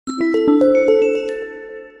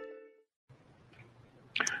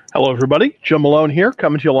Hello, everybody. Jim Malone here,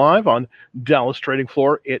 coming to you live on Dallas Trading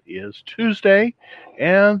Floor. It is Tuesday,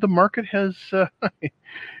 and the market has,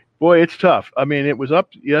 boy, it's tough. I mean, it was up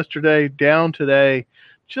yesterday, down today.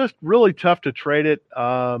 Just really tough to trade it.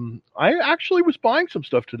 I actually was buying some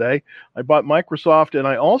stuff today. I bought Microsoft, and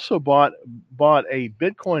I also bought a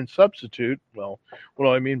Bitcoin substitute. Well, what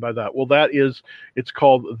do I mean by that? Well, it's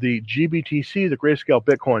called the GBTC, the Grayscale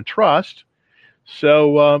Bitcoin Trust.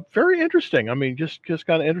 So very interesting. I mean, just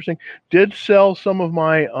kind of interesting. Did sell some of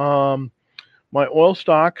my oil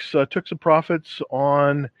stocks. Took some profits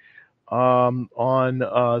on some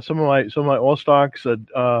of my oil stocks. A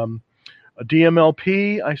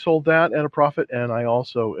DMLP, I sold that at a profit, and I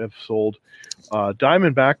also have sold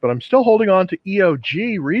Diamondback, but I'm still holding on to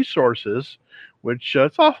EOG Resources, which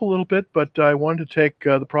it's off a little bit, but I wanted to take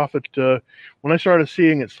the profit when I started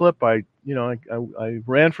seeing it slip. I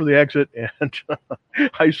ran for the exit and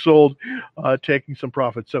I sold, taking some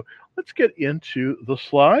profit. So let's get into the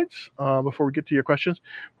slides before we get to your questions.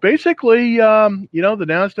 Basically, the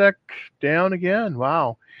Nasdaq down again.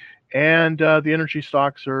 Wow. And the energy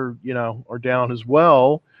stocks are down as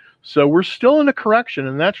well. So we're still in a correction,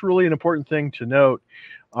 and that's really an important thing to note.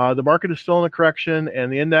 The market is still in a correction,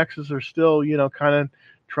 and the indexes are still, kind of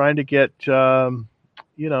trying to get, trying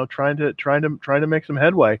to make some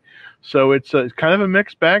headway. So it's kind of a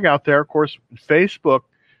mixed bag out there. Of course, Facebook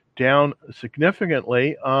down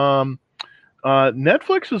significantly.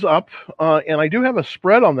 Netflix is up, and I do have a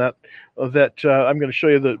spread on that. I'm going to show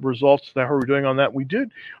you the results that how we're doing on that. We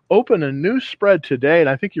did open a new spread today, and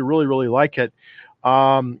I think you really, really like it.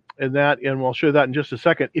 And we'll show you that in just a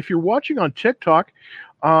second. If you're watching on TikTok,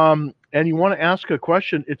 and you want to ask a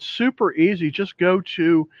question, it's super easy. Just go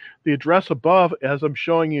to the address above, as I'm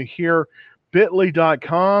showing you here,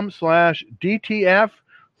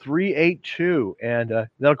 bit.ly/DTF382, and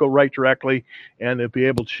that'll go right directly, and it'll be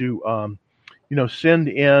able to send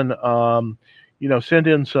in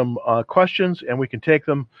some questions, and we can take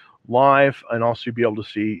them live, and also be able to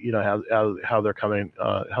see how they're coming.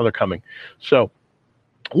 So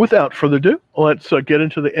without further ado, let's get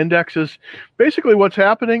into the indexes. Basically, what's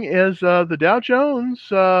happening is the Dow Jones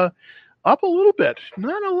up a little bit,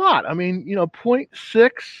 not a lot. I mean, 0.6,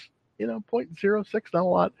 0.06, not a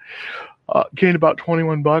lot. Gained about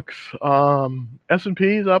 $21.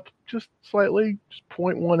 S&P is up just slightly, just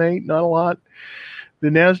 0.18, not a lot. The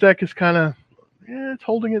Nasdaq is kind of, it's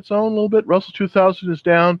holding its own a little bit. Russell 2000 is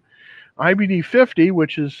down. IBD 50,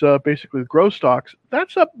 which is basically the growth stocks,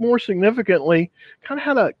 that's up more significantly. Kind of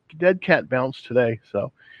had a dead cat bounce today.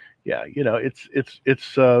 So, yeah, it's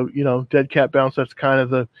dead cat bounce. That's kind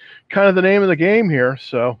of the name of the game here.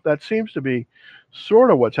 So that seems to be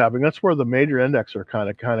sort of what's happening. That's where the major index are kind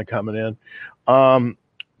of coming in.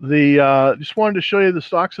 Just wanted to show you the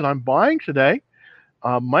stocks that I'm buying today.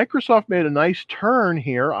 Microsoft made a nice turn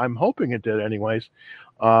here. I'm hoping it did, anyways.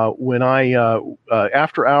 When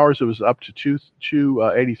after hours, it was up to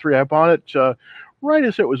 283. I bought it right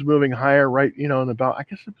as it was moving higher, right, in about, I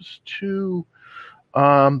guess it was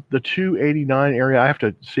the 289 area. I have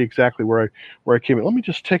to see exactly where I came in. Let me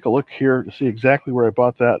just take a look here to see exactly where I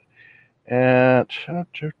bought that at.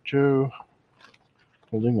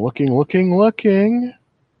 Looking.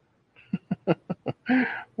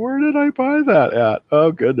 Where did I buy that at?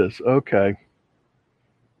 Oh, goodness. Okay.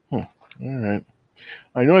 All right.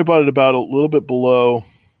 I know I bought it about a little bit below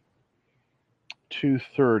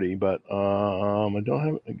 230, but I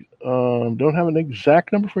don't have an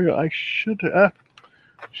exact number for you. I should have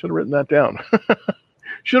written that down.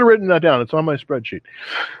 It's on my spreadsheet.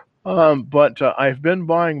 But I've been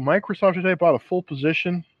buying Microsoft today. Bought a full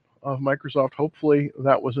position of Microsoft. Hopefully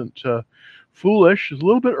that wasn't foolish. It's a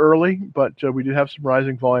little bit early, but we did have some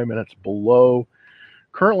rising volume, and it's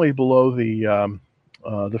currently below the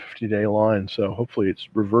 50-day line. So hopefully it's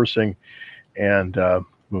reversing and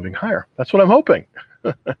moving higher. That's what I'm hoping.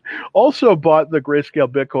 Also bought the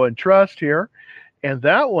Grayscale Bitcoin Trust here, and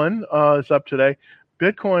that one is up today.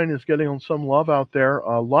 Bitcoin is getting some love out there.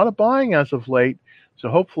 A lot of buying as of late. So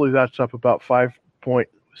hopefully that's up about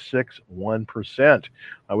 5.61%.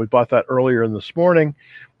 We bought that earlier in this morning.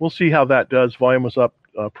 We'll see how that does. Volume was up,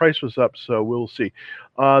 price was up, so we'll see.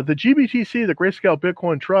 The GBTC, the Grayscale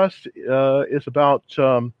Bitcoin Trust, is about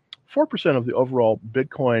 4% of the overall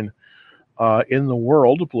Bitcoin in the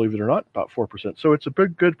world, believe it or not, about 4%. So it's a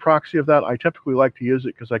good proxy of that. I typically like to use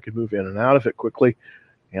it because I can move in and out of it quickly,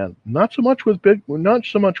 and not so much with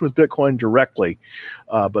Bitcoin directly,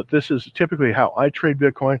 but this is typically how I trade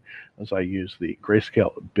Bitcoin, as I use the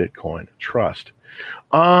Grayscale Bitcoin Trust.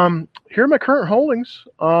 Here are my current holdings.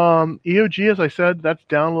 EOG, as I said, that's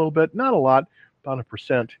down a little bit, not a lot, about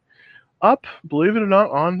 1%. up, believe it or not,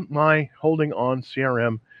 on my holding on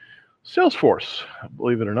CRM Salesforce,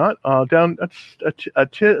 believe it or not. Down a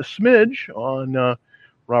smidge on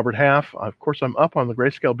Robert Half. Of course, I'm up on the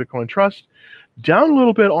Grayscale Bitcoin Trust. Down a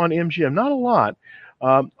little bit on MGM, not a lot.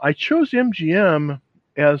 I chose MGM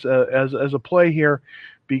as a play here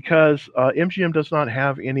because MGM does not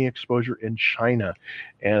have any exposure in China.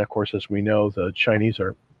 And of course, as we know, the Chinese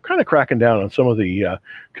are kind of cracking down on some of the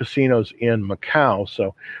casinos in Macau.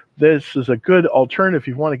 So this is a good alternative if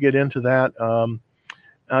you want to get into that.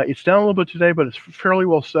 It's down a little bit today, but it's fairly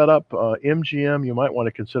well set up. MGM, you might want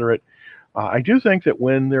to consider it. I do think that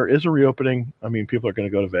when there is a reopening, I mean, people are going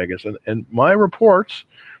to go to Vegas. And my reports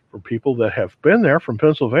from people that have been there from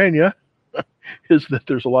Pennsylvania is that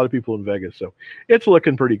there's a lot of people in Vegas. So it's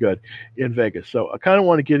looking pretty good in Vegas. So I kind of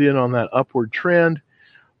want to get in on that upward trend.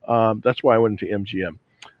 That's why I went into MGM.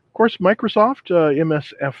 Of course, Microsoft,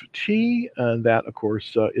 MSFT, that, of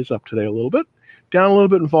course, is up today a little bit, down a little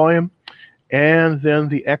bit in volume. And then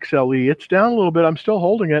the XLE, it's down a little bit. I'm still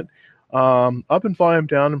holding it. Up in volume,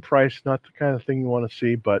 down in price, not the kind of thing you want to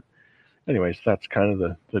see. But anyways, that's kind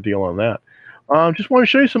of the deal on that. Just want to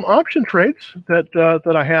show you some option trades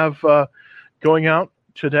that I have going out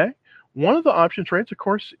today. One of the option trades, of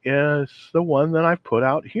course, is the one that I've put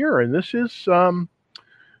out here. And this is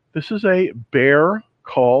a bear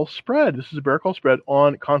call spread. This is a bear call spread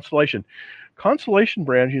on Constellation. Constellation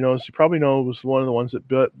Brands, you probably know, was one of the ones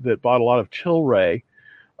that bought a lot of Tilray.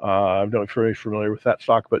 I'm not very familiar with that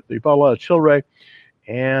stock, but they bought a lot of Tilray,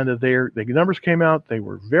 and their numbers came out. They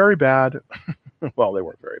were very bad. Well, they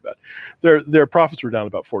weren't very bad. Their profits were down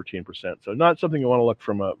about 14%. So not something you want to look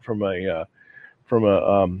from a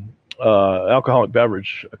alcoholic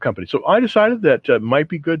beverage company. So I decided that might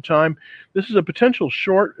be good time. This is a potential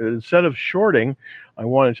short. Instead of shorting, I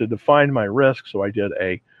wanted to define my risk, so I did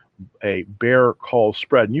a bear call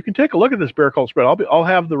spread. And you can take a look at this bear call spread. I'll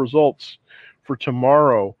have the results for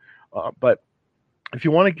tomorrow, but if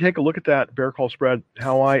you want to take a look at that bear call spread,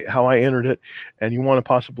 how I entered it, and you want to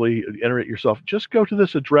possibly enter it yourself, just go to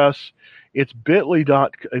this address. It's bit.ly,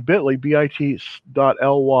 bit.ly,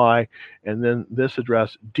 and then this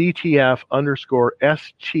address,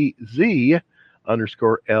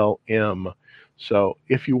 DTF_STZ_LM. So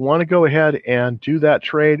if you want to go ahead and do that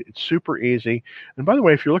trade, it's super easy. And by the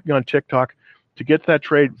way, if you're looking on TikTok, to get that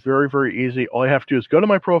trade, very, very easy. All you have to do is go to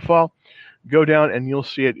my profile, go down, and you'll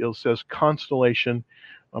see it. It says Constellation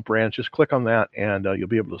Brands. Just click on that, and you'll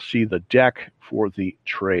be able to see the deck for the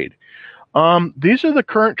trade. These are the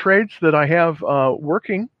current trades that I have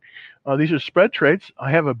working. These are spread trades. I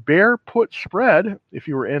have a bear put spread. If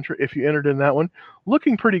you entered in that one,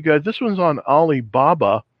 looking pretty good. This one's on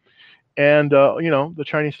Alibaba. And, the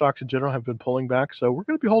Chinese stocks in general have been pulling back. So we're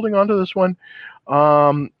going to be holding on to this one.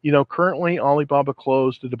 Currently Alibaba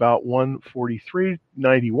closed at about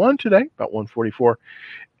 143.91 today, about 144.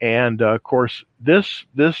 And, of course, this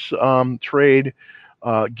trade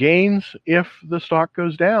gains if the stock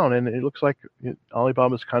goes down. And it looks like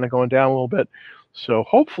Alibaba's kind of going down a little bit. So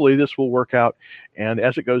hopefully this will work out. And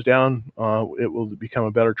as it goes down, it will become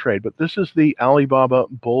a better trade. But this is the Alibaba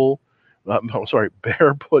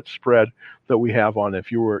bear put spread that we have on.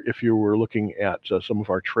 If you were looking at some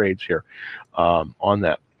of our trades here on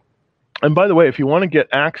that. And by the way, if you want to get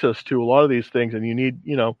access to a lot of these things, and you need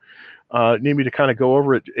me to kind of go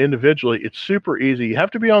over it individually, it's super easy. You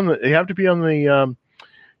have to be on the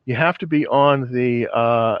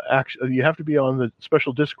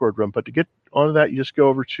special Discord room. But to get onto that, you just go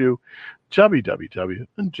over to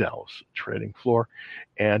www.Dallas Trading Floor,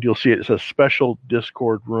 and you'll see it says special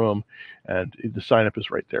Discord room, and the sign up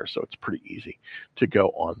is right there. So it's pretty easy to go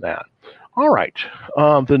on that. All right.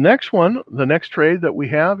 The next trade that we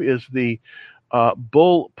have is the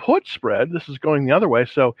bull put spread. This is going the other way.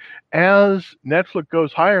 So as Netflix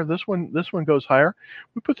goes higher, this one goes higher.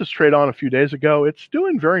 We put this trade on a few days ago. It's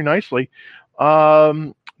doing very nicely.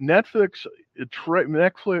 Netflix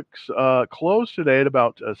closed today at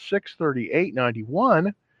about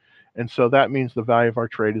 638.91, and so that means the value of our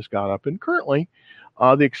trade has gone up. And currently,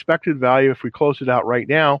 the expected value, if we close it out right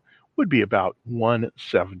now, would be about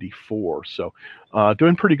 174. So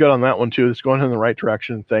doing pretty good on that one too. It's going in the right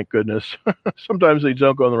direction, thank goodness. Sometimes they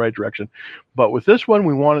don't go in the right direction, but with this one,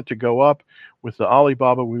 we want it to go up. With the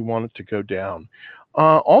Alibaba, we want it to go down.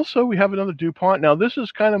 Also, we have another DuPont. Now, this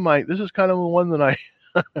is kind of the one that I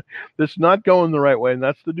that's not going the right way, and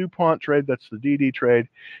that's the DuPont trade. That's the DD trade,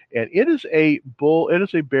 and it is a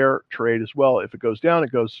bear trade as well. If it goes down,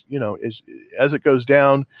 it goes, as it goes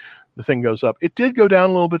down, the thing goes up. It did go down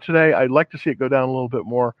a little bit today. I'd like to see it go down a little bit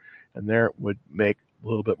more, and there would make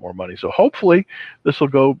little bit more money. So hopefully this will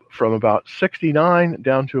go from about 69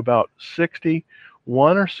 down to about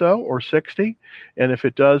 61 or so, or 60. And if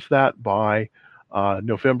it does that by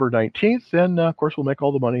November 19th, then of course we'll make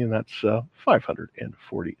all the money, and that's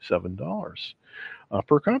 $547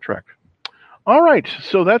 per contract. All right,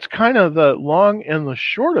 so that's kind of the long and the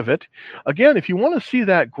short of it. Again, if you want to see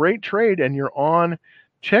that great trade and you're on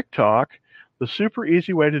TikTok, the super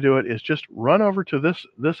easy way to do it is just run over to this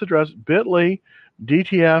address, bit.ly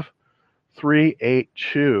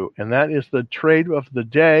DTF382, and that is the trade of the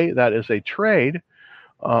day. That is a trade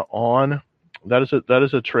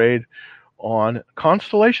trade on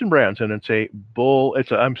Constellation Brands, and it's a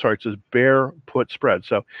bear put spread.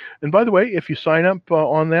 So, and by the way, if you sign up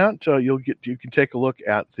on that, you can take a look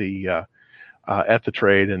at the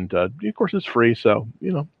trade, and of course it's free. So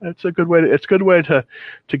it's a good way to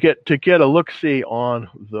get a look-see on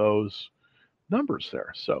those numbers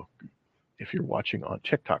there. So if you're watching on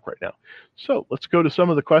TikTok right now, so let's go to some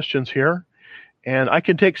of the questions here. And I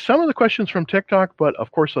can take some of the questions from TikTok, but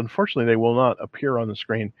of course, unfortunately, they will not appear on the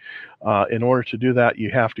screen. In order to do that, you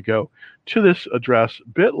have to go to this address,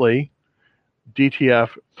 bit.ly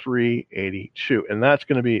DTF382, and that's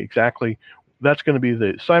going to be the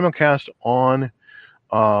simulcast on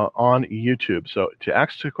YouTube. So to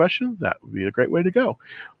ask a question, that would be a great way to go.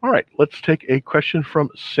 All right, let's take a question from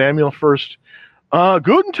Samuel first.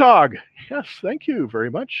 Guten Tag. Yes, thank you very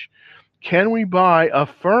much. Can we buy a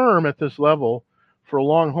firm at this level for a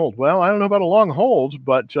long hold? Well, I don't know about a long hold,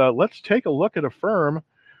 but let's take a look at a firm.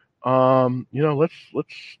 Let's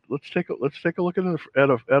take a look at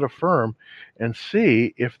a firm and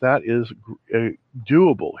see if that is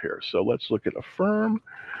doable here. So let's look at a firm,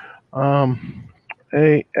 RM,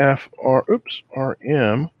 and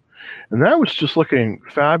that was just looking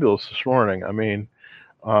fabulous this morning. I mean,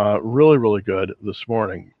 really, really good this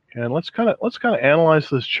morning. And let's kind of analyze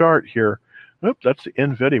this chart here. Oops, that's the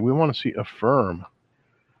NVIDIA. We want to see a firm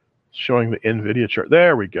showing the NVIDIA chart.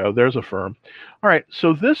 There we go. There's a firm. All right,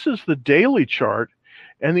 so this is the daily chart.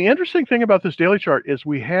 And the interesting thing about this daily chart is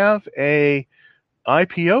we have a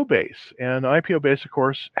IPO base. And IPO base, of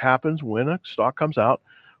course, happens when a stock comes out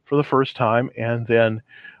for the first time and then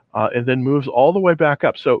moves all the way back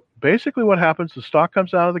up. So basically what happens, the stock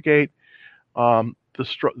comes out of the gate,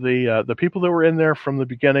 the people that were in there from the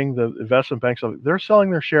beginning, the investment banks, they're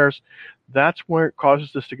selling their shares. That's where it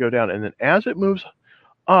causes this to go down. And then as it moves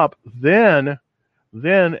up, then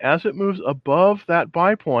as it moves above that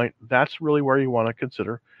buy point, that's really where you want to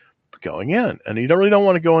consider going in. And you really don't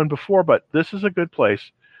want to go in before, but this is a good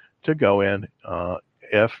place to go in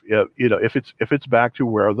if it's back to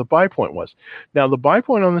where the buy point was. Now the buy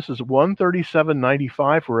point on this is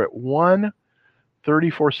 137.95. We're at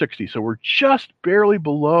 134.60. So we're just barely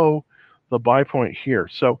below the buy point here.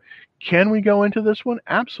 So can we go into this one?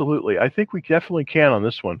 Absolutely. I think we definitely can on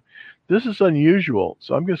this one. This is unusual.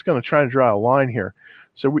 So I'm just going to try to draw a line here.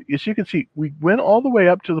 So as you can see, we went all the way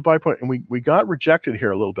up to the buy point and we got rejected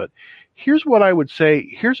here a little bit. Here's what I would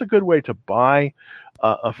say. Here's a good way to buy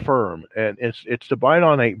a firm, and it's to buy it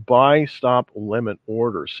on a buy stop limit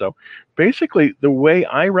order. So basically the way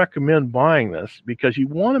I recommend buying this, because you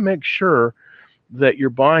want to make sure that you're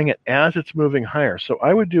buying it as it's moving higher. So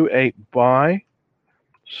I would do a buy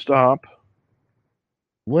stop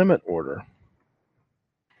limit order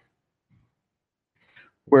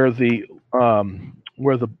where the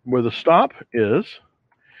stop is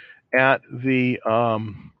at the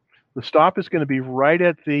stop is going to be right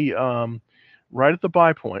at the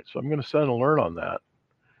buy point. So I'm going to set an alert on that.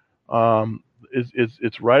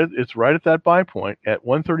 It's right at that buy point at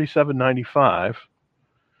 137.95.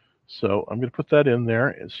 So I'm going to put that in there,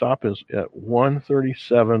 and stop is at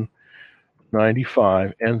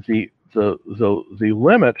 137.95, and the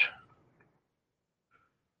limit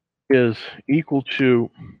is equal to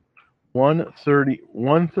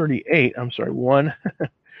 138. I'm sorry,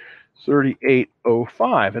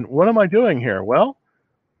 138.05. And what am I doing here? Well,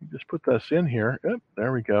 just put this in here. Yep,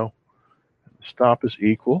 there we go. Stop is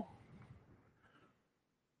equal.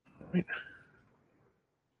 Right.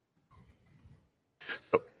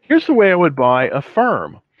 So here's the way I would buy a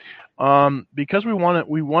firm. Because we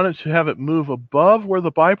wanted to have it move above where the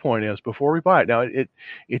buy point is before we buy it. Now it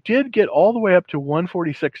did get all the way up to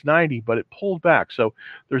 146.90, but it pulled back. So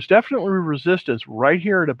there's definitely resistance right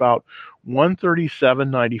here at about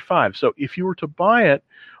 137.95. So if you were to buy it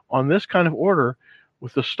on this kind of order,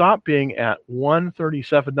 with the stop being at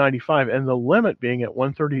 137.95 and the limit being at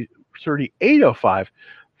 138.05,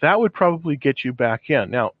 that would probably get you back in.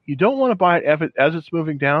 Now, you don't want to buy it as it's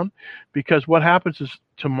moving down, because what happens is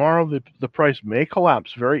tomorrow the price may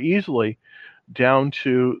collapse very easily down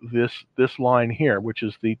to this line here, which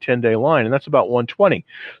is the 10-day line, and that's about 120.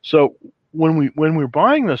 So when we're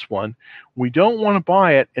buying this one, we don't want to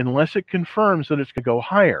buy it unless it confirms that it's going to go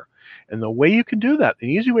higher. And the way you can do that, the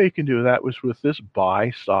easy way you can do that, was with this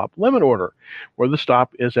buy stop limit order, where the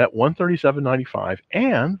stop is at 137.95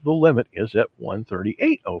 and the limit is at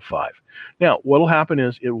 138.05. Now, what will happen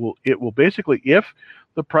is it will basically, if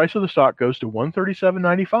the price of the stock goes to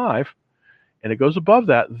 137.95 and it goes above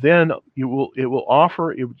that, then you will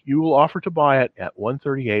offer to buy it at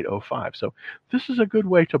 138.05. So this is a good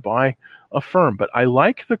way to buy a firm. But I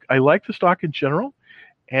like the stock in general.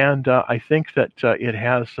 And I think that it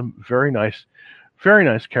has some very nice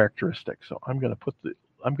characteristics. So I'm going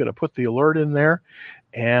to put the alert in there,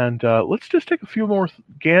 and let's just take a few more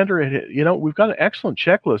gander at it. We've got an excellent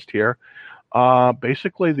checklist here.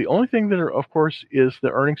 Basically, the only thing that of course, is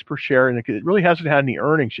the earnings per share, and it really hasn't had any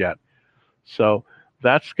earnings yet. So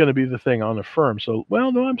that's going to be the thing on the firm. So,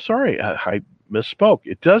 well, no, I'm sorry, I misspoke.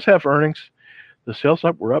 It does have earnings. The sales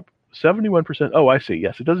were up 71%. Oh, I see.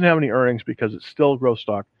 Yes, it doesn't have any earnings because it's still growth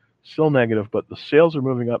stock, still negative, but the sales are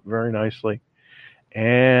moving up very nicely.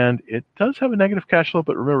 And it does have a negative cash flow,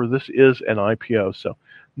 but remember, this is an IPO, so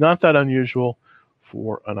not that unusual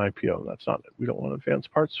for an IPO. That's not it. We don't want advanced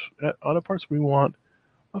parts, auto parts. We want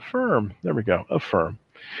a firm. There we go, a firm.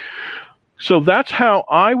 So that's how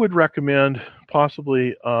I would recommend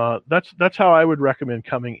possibly, that's how I would recommend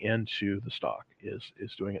coming into the stock is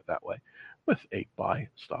doing it that way, with a buy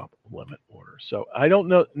stop limit order. So I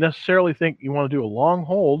don't necessarily think you want to do a long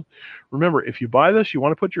hold. Remember, if you buy this, you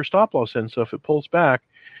want to put your stop loss in, so if it pulls back,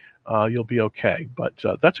 you'll be okay. But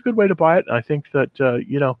that's a good way to buy it. And I think that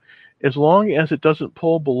as long as it doesn't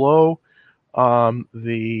pull below as long as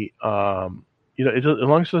it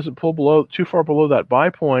doesn't pull too far below that buy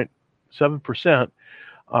point, 7%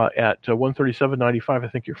 at 137.95, I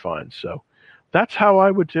think you're fine. So that's how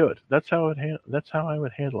I would do it. That's how I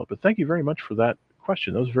would handle it. But thank you very much for that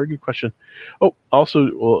question. That was a very good question. Oh,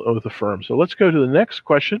 also with the firm. So let's go to the next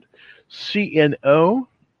question. CNO.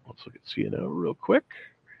 Let's look at CNO real quick.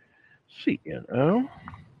 CNO.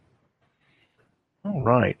 All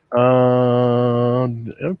right.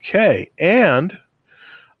 Okay. And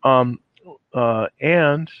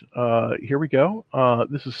here we go.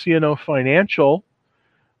 This is CNO Financial.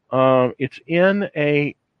 It's in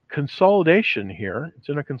a consolidation here. It's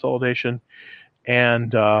in a consolidation,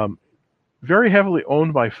 and very heavily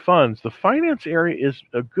owned by funds. The finance area is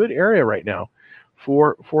a good area right now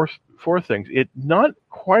for things. It's not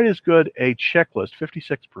quite as good a checklist,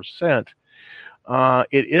 56%.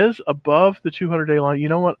 It is above the 200-day line. You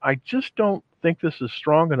know what? I just don't think this is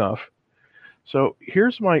strong enough. So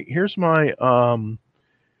here's my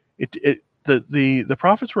the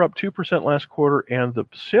profits were up 2% last quarter, and the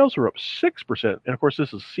sales were up 6%. And of course,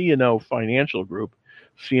 this is CNO Financial Group,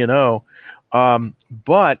 CNO.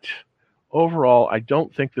 But overall, I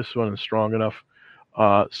don't think this one is strong enough.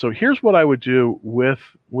 So here's what I would do with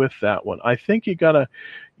that one. I think you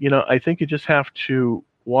just have to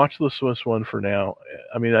watch this one for now.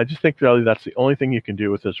 I mean, I just think really that's the only thing you can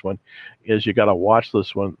do with this one, is you got to watch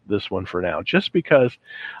this one for now, just because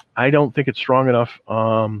I don't think it's strong enough.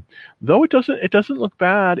 Though it doesn't look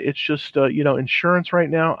bad. It's just insurance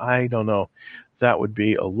right now, I don't know. That would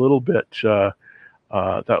be a little bit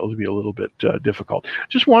difficult.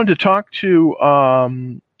 Just wanted to talk to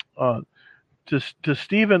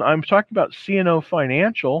Stephen. I'm talking about CNO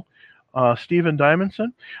Financial. Stephen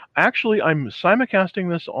Diamondson. Actually, I'm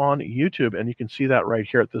simulcasting this on YouTube, and you can see that right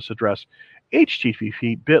here at this address,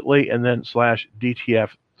 http://bit.ly and then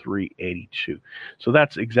 /DTF382. So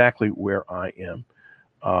that's exactly where I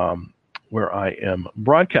am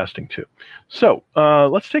broadcasting to. So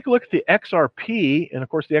let's take a look at the XRP, and of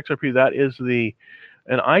course the XRP, that is the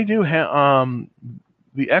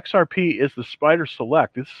XRP is the Spider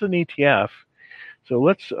Select. This is an ETF. So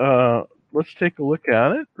let's take a look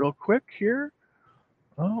at it real quick here.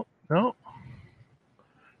 Oh, no.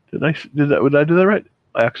 Would I do that right?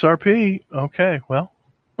 XRP. Okay, well.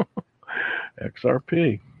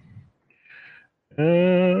 XRP.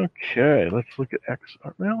 Okay, let's look at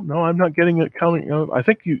XRP. Well, no, I'm not getting it coming. I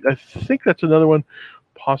think that's another one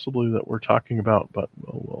possibly that we're talking about, but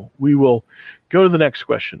we will go to the next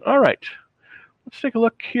question. All right. Let's take a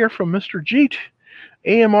look here from Mr. Jeet.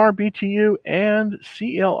 AMR, BTU, and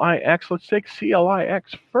CLIX. Let's take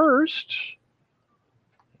CLIX first.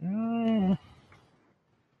 Let's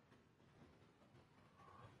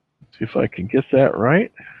see if I can get that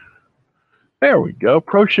right. There we go.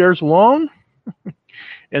 ProShares long.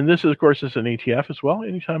 And this, of course, is an ETF as well.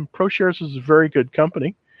 Anytime ProShares is a very good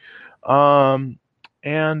company.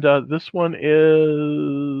 And this one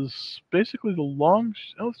is basically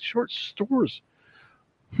short stores.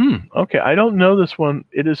 Okay, I don't know this one.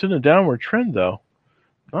 It is in a downward trend though.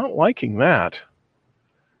 Not liking that.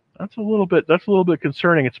 That's a little bit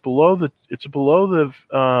concerning. It's below the it's below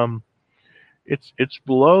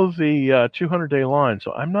the 200-day line.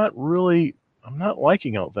 So I'm not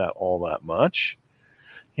liking all that much.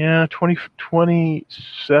 Yeah,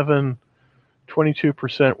 27,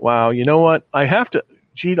 22%. Wow. You know what? I have to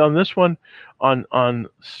cheat on this one on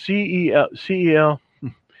CEL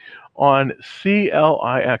on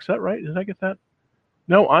CLIX. Is that right? Did I get that?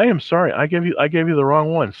 No, I am sorry. I gave you the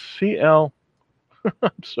wrong one. I'm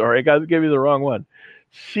sorry. I gave you the wrong one.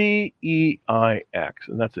 CEIX,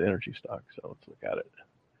 and that's an energy stock. So let's look at it.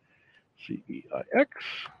 CEIX.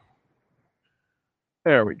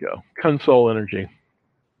 There we go. Consol Energy.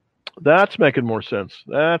 That's making more sense.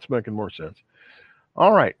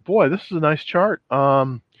 All right, boy, this is a nice chart.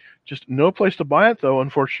 Just no place to buy it though,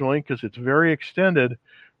 unfortunately, because it's very extended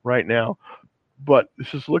right now. But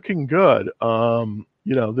this is looking good.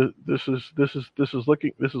 This is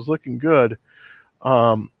looking good.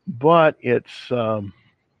 But it's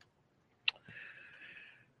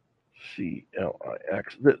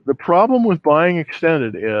CLIX. The problem with buying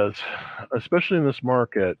extended is, especially in this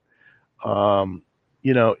market, the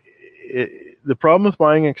problem with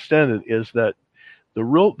buying extended is that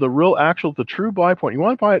the true buy point, you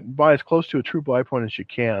want to buy as close to a true buy point as you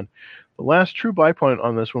can. The last true buy point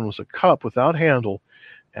on this one was a cup without handle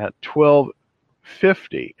at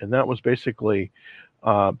 1250, and that was basically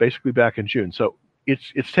back in June. So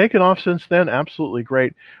it's taken off since then, absolutely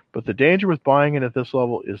great. But the danger with buying it at this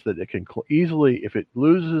level is that it can easily, if it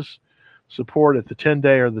loses support at the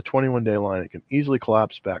 10-day or the 21-day line, it can easily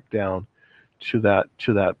collapse back down to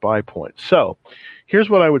that buy point. So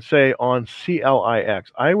here's what I would say on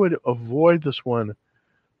CLIX. I would avoid this one.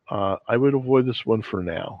 I would avoid this one for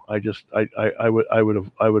now. I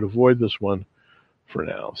would avoid this one for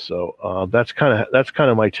now. So that's kind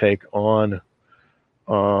of my take on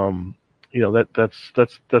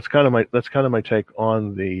that's kind of my take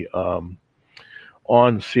on the on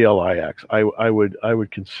CLIX. I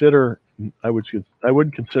wouldn't consider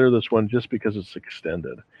this one just because it's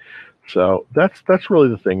extended. So that's really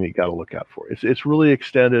the thing that you got to look out for. It's really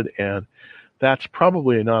extended, and that's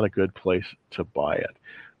probably not a good place to buy it.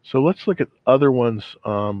 So let's look at other ones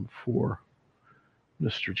for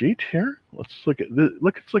Mr. Jeet here. Let's look at AMR.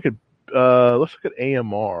 Let's look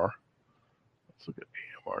at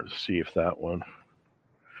AMR to see if that one.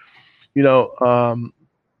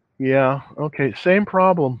 Yeah, okay, same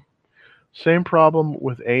problem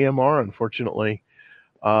with AMR, unfortunately.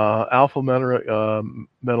 Alpha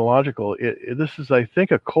Metallurgical. This is, I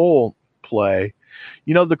think, a coal play.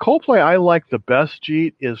 The coal play I like the best,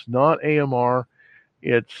 Jeet, is not AMR.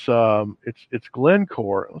 It's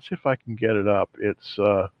Glencore. Let's see if I can get it up. It's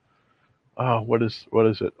what is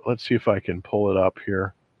it? Let's see if I can pull it up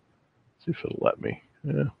here. See if it'll let me.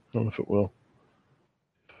 Yeah, I don't know if it will.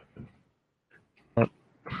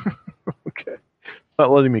 Okay,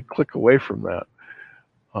 not letting me click away from that.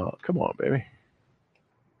 Come on, baby.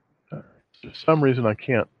 For some reason I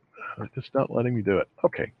can't. It's just not letting me do it.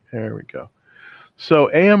 Okay, there we go.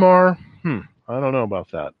 So AMR, I don't know about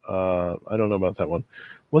that. I don't know about that one.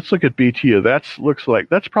 Let's look at BTU. That's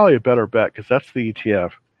probably a better bet because that's the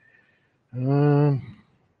ETF.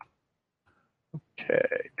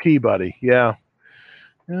 Okay, Peabody, yeah.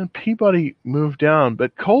 And Peabody moved down,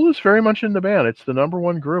 but coal is very much in demand. It's the number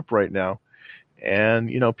one group right now, and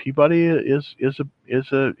Peabody is a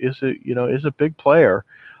big player.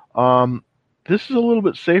 This is a little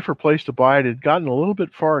bit safer place to buy it. It had gotten a little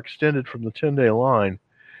bit far extended from the 10-day line.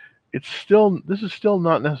 This is still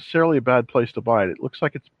not necessarily a bad place to buy it. It looks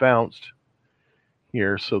like it's bounced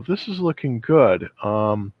here, so this is looking good.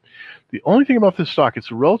 The only thing about this stock,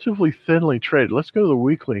 it's relatively thinly traded. Let's go to the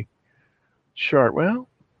weekly chart. Well,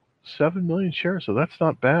 7 million shares, so that's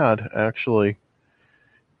not bad, actually.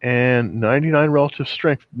 And 99 relative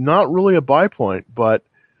strength. Not really a buy point, but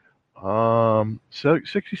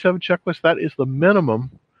 67 checklist, that is the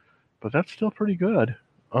minimum, but that's still pretty good.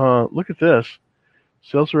 Look at this.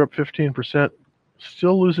 Sales are up 15%.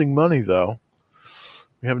 Still losing money, though.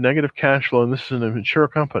 We have negative cash flow, and this is an mature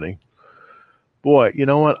company. Boy, you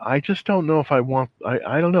know what? I just don't know if I want.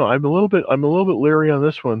 I don't know. I'm a little bit leery on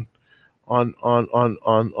this one.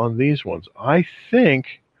 On these ones, I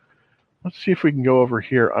think. Let's see if we can go over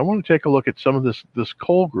here. I want to take a look at some of this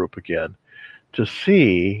coal group again to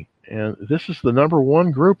see. And this is the number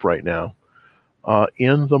one group right now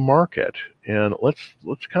in the market. And let's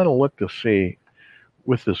kind of look to see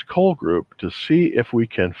with this coal group to see if we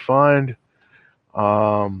can find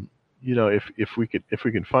If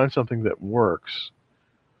we can find something that works.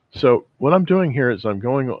 So what I'm doing here is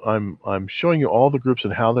I'm showing you all the groups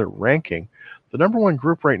and how they're ranking. The number one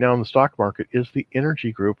group right now in the stock market is the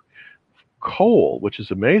energy group, coal, which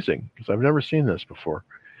is amazing because I've never seen this before.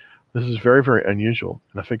 This is very, very unusual.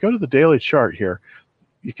 And if I go to the daily chart here,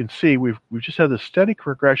 you can see we've just had this steady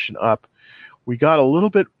progression up. We got a little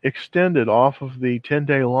bit extended off of the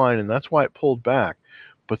 10-day line, and that's why it pulled back.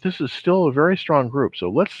 But this is still a very strong group. So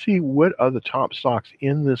let's see what are the top stocks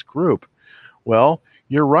in this group. Well,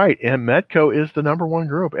 you're right, and Medco is the number one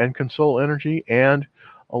group, and Consol Energy and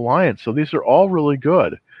Alliance. So these are all really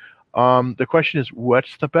good. The question is,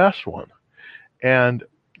 what's the best one? And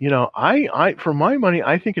I for my money,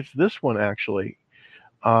 I think it's this one actually.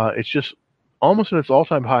 It's just almost at its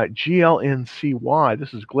all-time high. GLNCY.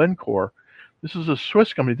 This is Glencore. This is a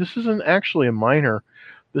Swiss company. This isn't actually a miner.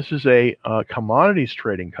 This is a commodities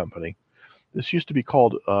trading company. This used to be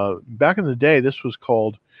called back in the day. This was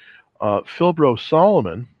called Philbro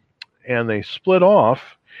Solomon, and they split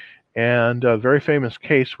off. And a very famous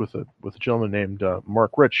case with a gentleman named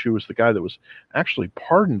Mark Rich, who was the guy that was actually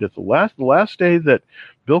pardoned at the last day that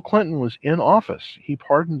Bill Clinton was in office. He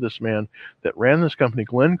pardoned this man that ran this company,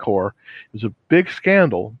 Glencore. It was a big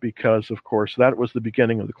scandal because, of course, that was the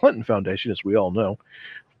beginning of the Clinton Foundation, as we all know,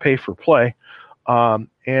 pay for play.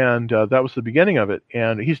 And that was the beginning of it.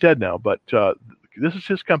 And he's dead now, but this is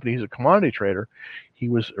his company. He's a commodity trader. He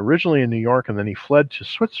was originally in New York, and then he fled to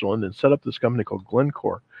Switzerland and set up this company called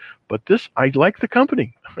Glencore. But I like the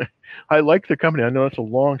company. I like the company. I know it's a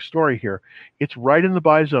long story here. It's right in the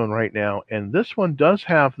buy zone right now, and this one does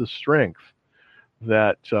have the strength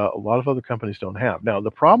that a lot of other companies don't have. Now, the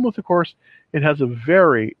problem with, of course, it has a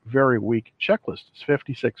very, very weak checklist. It's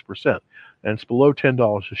 56%, and it's below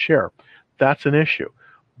 $10 a share. That's an issue.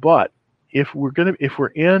 But if we're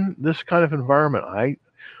in this kind of environment,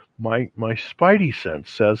 my spidey sense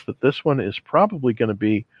says that this one is probably going to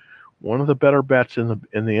be one of the better bets in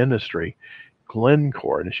the industry,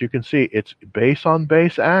 Glencore. And as you can see, it's base on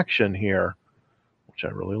base action here, which I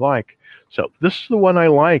really like. So this is the one I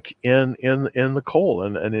like in the coal.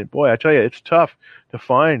 And boy, I tell you, it's tough to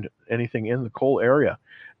find anything in the coal area.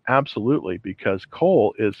 Absolutely, because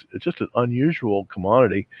coal it's just an unusual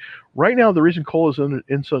commodity. Right now, the reason coal is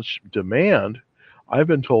in such demand, I've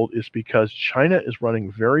been told, is because China is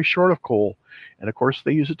running very short of coal, and of course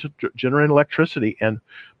they use it to generate electricity. And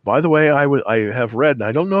by the way, I have read, and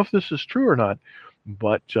I don't know if this is true or not,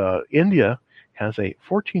 but India has a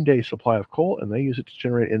 14-day supply of coal, and they use it to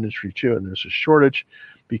generate industry too. And there's a shortage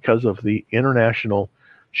because of the international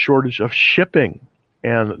shortage of shipping,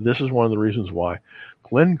 and this is one of the reasons why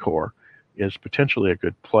Glencore is potentially a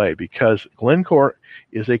good play, because Glencore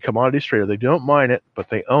is a commodities trader. They don't mine it, but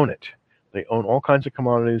they own it. They own all kinds of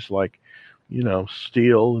commodities like,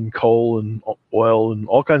 steel and coal and oil and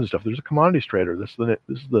all kinds of stuff. There's a commodities trader. This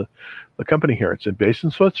is the company here. It's based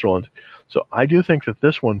in Switzerland. So I do think that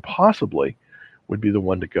this one possibly would be the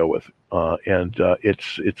one to go with. It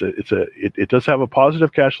does have a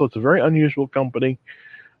positive cash flow. It's a very unusual company.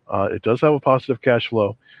 It does have a positive cash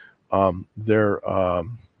flow.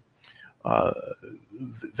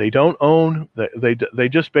 They don't own. They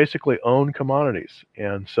just basically own commodities,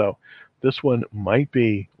 and so this one might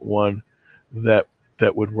be one that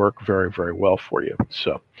would work very, very well for you.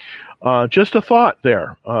 So, just a thought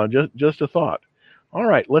there. Just a thought. All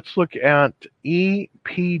right, let's look at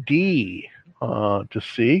EPD to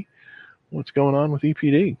see what's going on with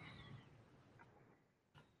EPD.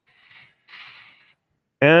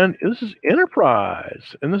 And this is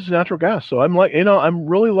Enterprise, and this is natural gas. So I'm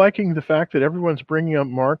really liking the fact that everyone's bringing up,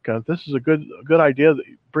 Mark. This is a good idea.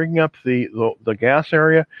 Bringing up the gas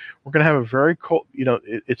area. We're going to have a very cold.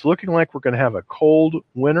 It's looking like we're going to have a cold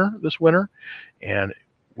winter this winter, and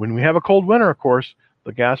when we have a cold winter, of course,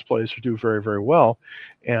 the gas plays do very, very well.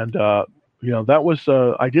 And that was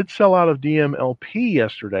I did sell out of DMLP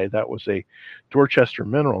yesterday. That was a Dorchester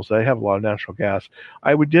Minerals. They have a lot of natural gas.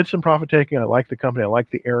 I did some profit taking. I like the company. I like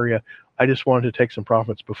the area. I just wanted to take some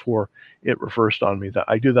profits before it reversed on me.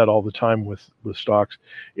 I do that all the time with stocks.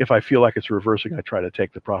 If I feel like it's reversing, I try to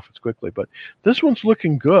take the profits quickly. But this one's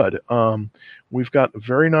looking good. We've got a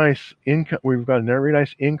very nice income. We've got a very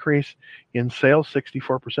nice increase in sales,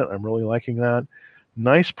 64%. I'm really liking that.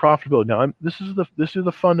 Nice profitability. Now, this is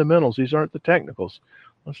the fundamentals. These aren't the technicals.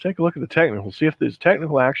 Let's take a look at the technicals. See if there's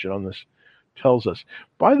technical action on this. Tells us.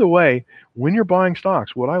 By the way, when you're buying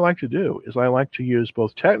stocks, what I like to do is I like to use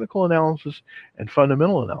both technical analysis and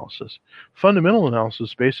fundamental analysis. Fundamental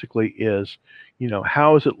analysis basically is,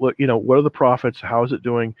 how is it look? What are the profits? How is it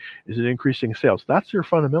doing? Is it increasing sales? That's your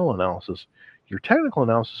fundamental analysis. Your technical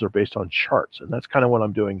analysis are based on charts, and that's kind of what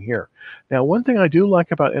I'm doing here. Now, one thing I do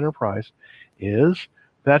like about Enterprise is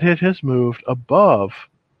that it has moved above.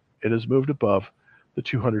 It has moved above the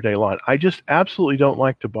 200-day line. I just absolutely don't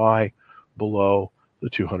like to buy below the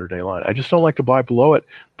 200-day line. I just don't like to buy below it.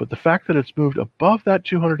 But the fact that it's moved above that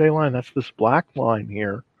 200-day line, that's this black line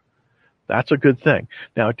here, that's a good thing.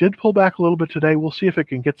 Now, it did pull back a little bit today. We'll see if it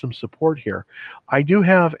can get some support here. I do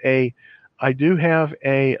have an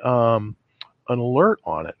alert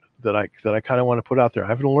on it that I kind of want to put out there. I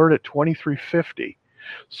have an alert at 2350.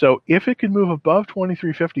 So if it can move above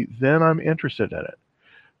 2350, then I'm interested in it.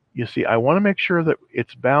 You see, I want to make sure that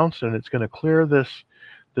it's bounced and it's going to clear this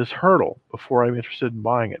hurdle before I'm interested in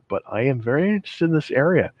buying it. But I am very interested in this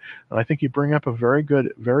area, and I think you bring up a very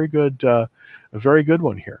good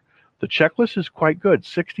one here. The checklist is quite good,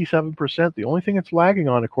 67%. The only thing it's lagging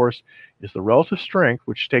on, of course, is the relative strength,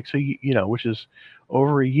 which takes which is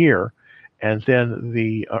over a year, and then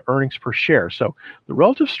the earnings per share. So the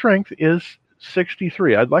relative strength is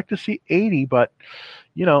 63. I'd like to see 80, but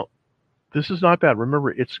this is not bad. Remember,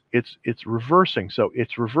 it's reversing, so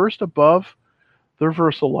it's reversed above the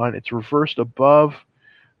reversal line. It's reversed above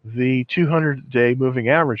the 200-day moving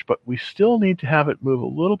average, but we still need to have it move a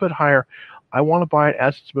little bit higher. I want to buy it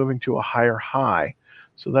as it's moving to a higher high,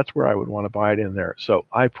 so that's where I would want to buy it in there. So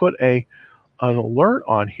I put an alert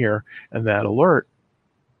on here, and that alert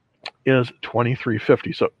is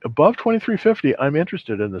 2350. So above 2350, I'm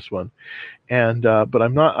interested in this one, and but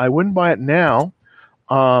I'm not. I wouldn't buy it now.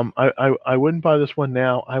 I wouldn't buy this one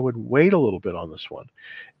now. I would wait a little bit on this one,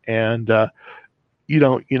 and wait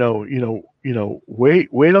on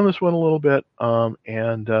this one a little bit,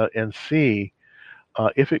 and see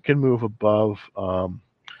if it can move above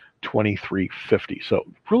 2350. So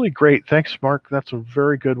really great. Thanks, Mark. That's a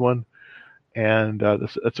very good one, and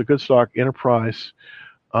that's a good stock. Enterprise,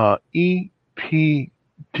 EPD.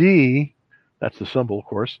 That's the symbol, of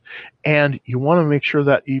course. And you want to make sure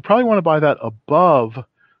that you probably want to buy that above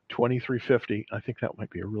 2350. I think that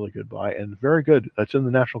might be a really good buy, and very good. That's in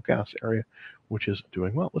the natural gas area, which is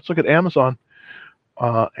doing well. Let's look at Amazon.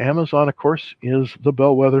 Amazon, of course, is the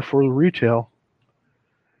bellwether for the retail.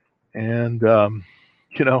 And, I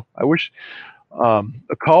wish a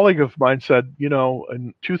colleague of mine said,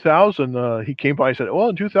 in 2000, he came by and said, well,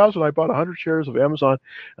 in 2000, I bought 100 shares of Amazon,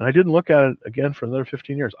 and I didn't look at it again for another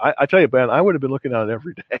 15 years. I tell you, Ben, I would have been looking at it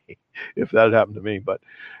every day if that had happened to me. But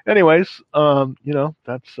anyways,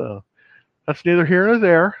 that's neither here nor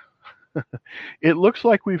there. It looks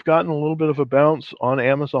like we've gotten a little bit of a bounce on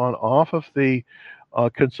Amazon off of the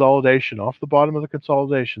consolidation, off the bottom of the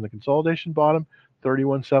consolidation. The consolidation bottom,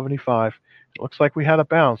 31.75. It looks like we had a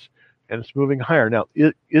bounce, and it's moving higher. Now,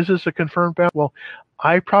 is this a confirmed bounce? Well,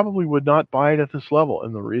 I probably would not buy it at this level,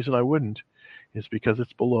 and the reason I wouldn't is because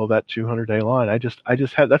it's below that 200-day line. I just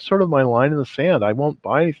had that's sort of my line in the sand. I won't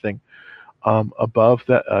buy anything above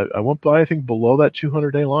that. I won't buy anything below that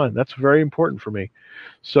 200-day line. That's very important for me.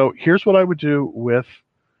 So here's what I would do with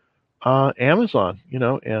Amazon,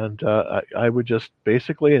 and I would just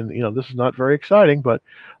basically, and this is not very exciting, but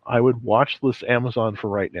I would watch this Amazon for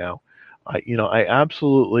right now. I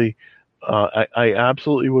absolutely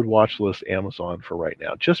would watch list Amazon for right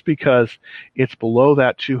now, just because it's below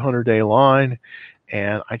that 200-day line,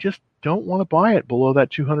 and I just don't want to buy it below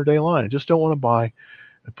that 200-day line. I just don't want to buy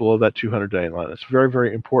it below that 200-day line. It's very,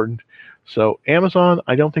 very important. So Amazon,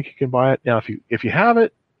 I don't think you can buy it now. If you have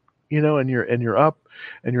it, and you're up,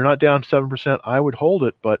 and you're not down 7%, I would hold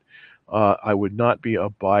it, but I would not be a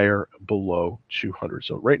buyer below 200.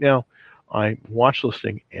 So right now, I'm watch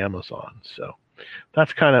listing Amazon. So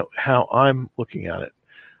that's kind of how I'm looking at it.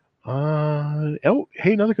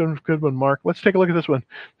 Hey, another good one, Mark. Let's take a look at this one.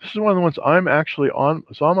 This is one of the ones I'm actually on.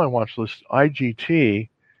 It's on my watch list. IGT.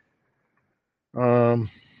 Again,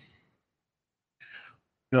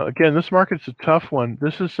 this market's a tough one.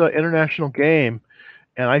 This is an international game,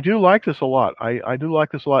 and I do like this a lot. I do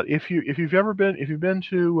like this a lot. If you've been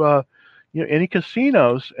to any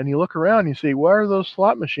casinos and you look around and you see, where are those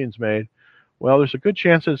slot machines made? Well, there's a good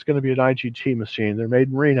chance that it's going to be an IGT machine. They're made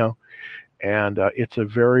in Reno, and it's a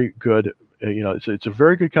very good, it's a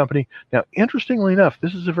very good company. Now, interestingly enough,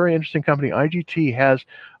 this is a very interesting company. IGT has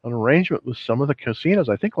an arrangement with some of the casinos,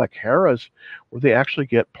 I think like Harrah's, where they actually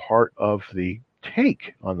get part of the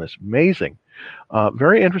take on this. Amazing.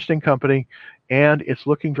 Very interesting company, and it's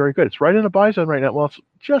looking very good. It's right in a buy zone right now. Well, it's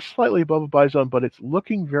just slightly above a buy zone, but it's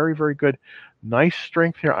looking very, very good. Nice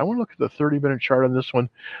strength here. I want to look at the 30-minute chart on this one.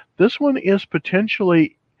 This one is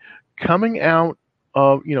potentially coming out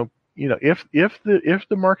of, if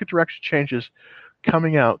the market direction changes,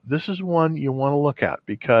 coming out, this is one you want to look at,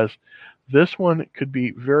 because This one could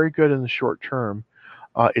be very good in the short term.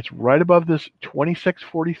 It's right above this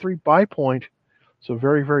 2643 buy point. So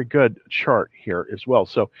very, very good chart here as well.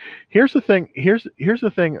 So here's the thing. Here's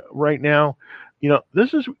the thing right now.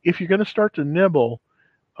 This is if you're going to start to nibble.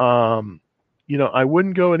 I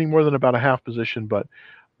wouldn't go any more than about a half position, but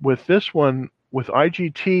with this one, with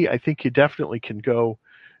IGT, I think you definitely can go.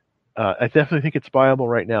 I definitely think it's viable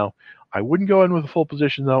right now. I wouldn't go in with a full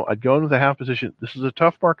position though. I'd go in with a half position. This is a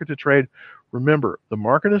tough market to trade. Remember, the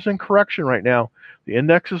market is in correction right now. The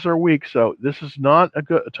indexes are weak, so this is not a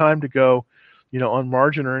good time to go, on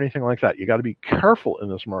margin or anything like that. You got to be careful in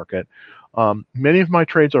this market. Many of my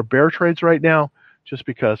trades are bear trades right now, just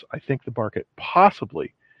because I think the market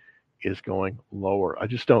possibly is going lower. I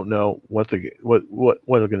just don't know what they're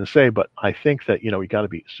going to say, but I think that we got to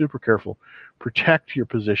be super careful, protect your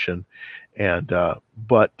position, and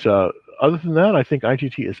but other than that, I think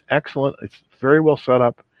IGT is excellent. It's very well set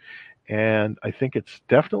up, and I think it's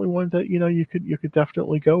definitely one that you could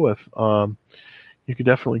definitely go with. You could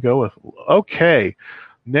definitely go with. Okay,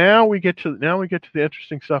 now we get to the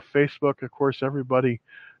interesting stuff. Facebook, of course, everybody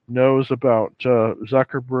knows about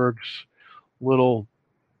Zuckerberg's little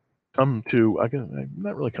not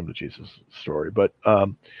really come to Jesus story, but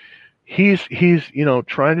he's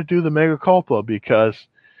trying to do the mega culpa because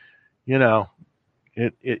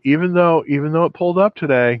it even though it pulled up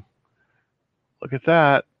today, look at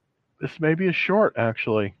that, this may be a short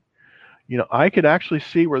actually. I could actually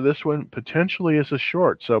see where this one potentially is a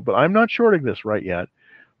short. So, but I'm not shorting this right yet,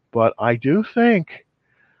 but I do think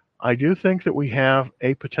that we have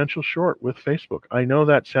a potential short with Facebook. I know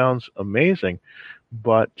that sounds amazing,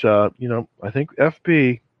 but I think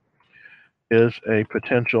FB is a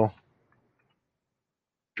potential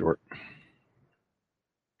short.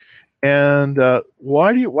 And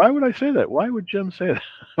why would I say that? Why would Jim say that?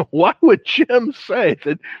 Why would Jim say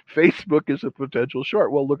that Facebook is a potential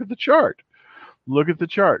short? Well, look at the chart. Look at the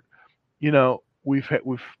chart. We've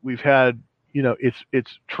had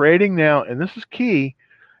it's trading now, and this is key.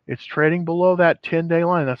 It's trading below that 10-day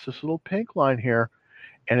line. That's this little pink line here,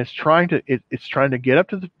 and it's trying to get up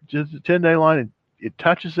to the 10-day line, and it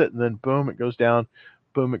touches it, and then boom, it goes down.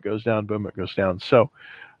 Boom, it goes down. Boom, it goes down. So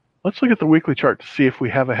let's look at the weekly chart to see if we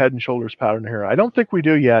have a head and shoulders pattern here. I don't think we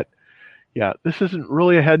do yet. Yeah, this isn't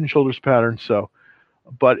really a head and shoulders pattern,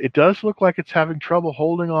 but it does look like it's having trouble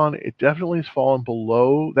holding on. It definitely has fallen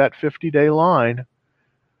below that 50-day line,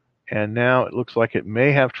 and now it looks like it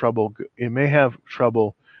may have trouble. It may have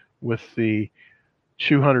trouble with the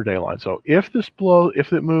 200-day line. So if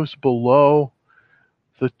it moves below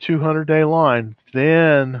the 200-day line,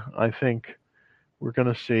 then I think we're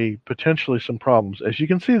going to see potentially some problems. As you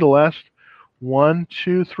can see, the last 1,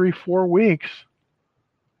 2, 3, 4 weeks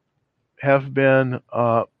have been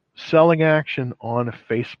selling action on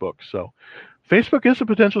Facebook. So Facebook is a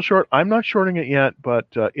potential short. I'm not shorting it yet, but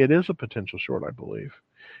it is a potential short, I believe.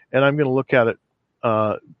 And I'm going to look at it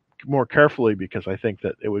more carefully because I think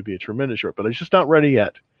that it would be a tremendous short, but it's just not ready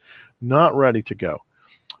yet. Not ready to go.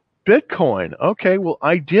 Bitcoin. Okay, well,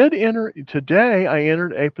 I entered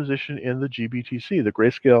a position in the GBTC, the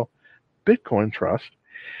Grayscale Bitcoin Trust.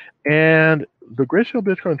 And the Grayscale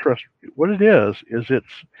Bitcoin Trust, what it is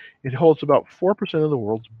it holds about 4% of the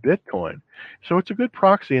world's Bitcoin. So it's a good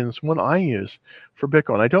proxy, and it's one I use for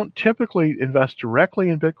Bitcoin. I don't typically invest directly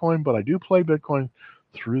in Bitcoin, but I do play Bitcoin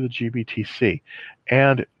through the GBTC.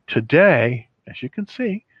 And today, as you can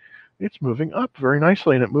see, it's moving up very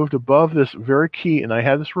nicely, and it moved above this very key, and I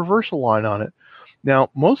had this reversal line on it.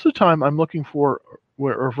 Now, most of the time, I'm looking for a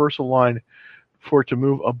reversal line for it to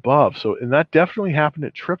move above. So, and that definitely happened.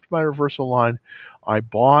 It tripped my reversal line. I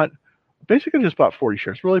basically just bought 40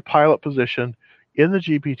 shares, really pilot position in the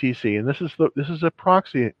GBTC, and this is a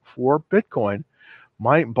proxy for Bitcoin.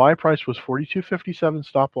 My buy price was 42.57,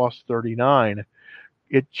 stop loss 39.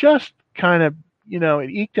 It just kind of it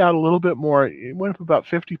eked out a little bit more. It went up about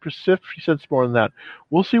 50 cents more than that.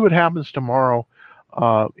 We'll see what happens tomorrow.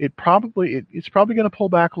 It's probably going to pull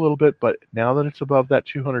back a little bit, but now that it's above that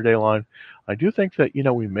 200-day line, I do think that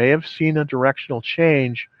we may have seen a directional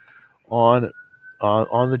change on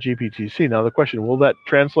the GBTC. Now the question, will that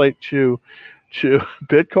translate to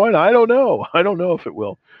Bitcoin? I don't know. I don't know if it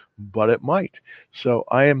will, but it might. So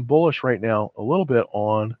I am bullish right now a little bit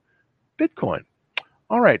on Bitcoin.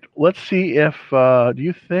 All right, let's see if, do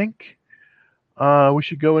you think we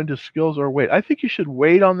should go into skills or wait? I think you should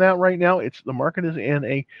wait on that right now. The market is in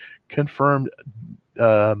a confirmed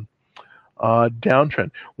downtrend.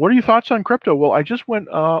 What are your thoughts on crypto? Well, I just went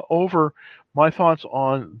over my thoughts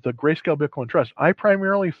on the Grayscale Bitcoin Trust. I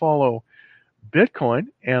primarily follow Bitcoin,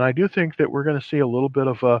 and I do think that we're going to see a little bit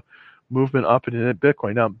of a movement up in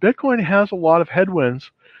Bitcoin. Now, Bitcoin has a lot of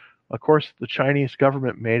headwinds. Of course, the Chinese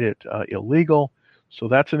government made it illegal, so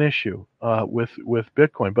that's an issue with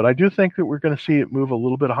Bitcoin. But I do think that we're going to see it move a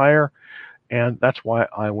little bit higher, and that's why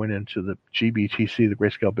I went into the GBTC, the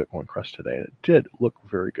Grayscale Bitcoin Crest today. It did look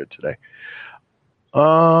very good today.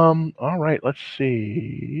 All right, let's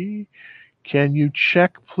see. Can you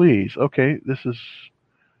check, please? Okay, this is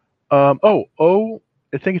I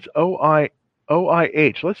think it's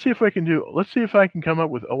OIH. Let's see if I can come up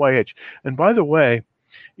with OIH. And by the way,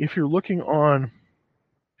 if you're looking on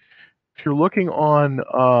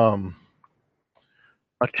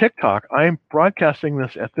a TikTok, I'm broadcasting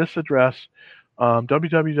this at this address,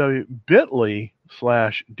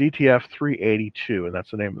 www.bit.ly/DTF382, and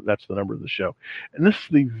that's the number of the show. And this is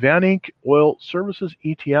the VanEck Oil Services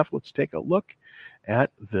ETF. Let's take a look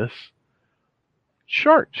at this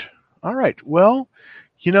chart. All right. Well,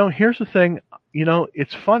 here's the thing.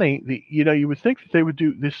 It's funny. You would think that they would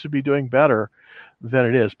do this to be doing better than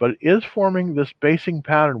it is, but it is forming this basing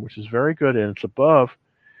pattern, which is very good, and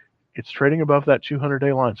it's trading above that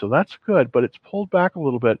 200-day line, so that's good, but it's pulled back a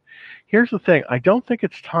little bit. Here's the thing. I don't think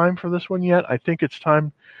it's time for this one yet. I think it's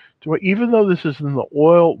time to, even though this is in the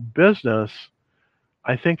oil business,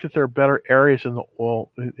 I think that there are better areas in the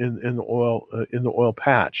oil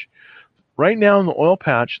patch. Right now in the oil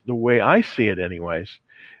patch, the way I see it anyways,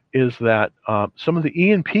 is that some of the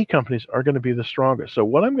E&P companies are going to be the strongest. So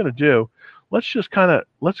what I'm going to do, let's kind of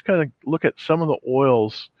look at some of the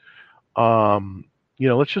oils.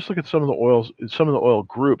 Let's just look at some of the oil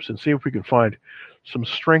groups and see if we can find some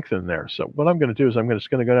strength in there. So what I'm going to do is I'm just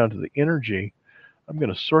going to go down to the energy. I'm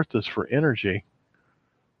going to sort this for energy.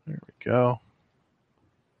 There we go.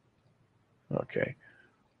 Okay.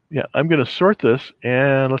 Yeah, I'm going to sort this,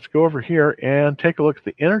 and let's go over here and take a look at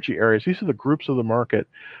the energy areas. These are the groups of the market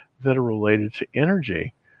that are related to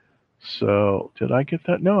energy. So did I get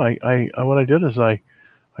that? No, what I did is I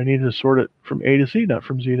needed to sort it from A to Z, not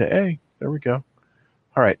from Z to A. There we go.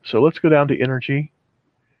 All right, so let's go down to energy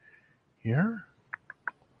here.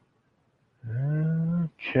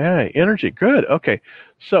 Okay, energy, good. Okay,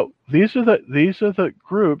 so these are the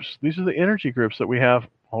groups. These are the energy groups that we have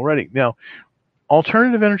already. Now,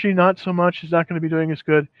 alternative energy, not so much. Is not going to be doing as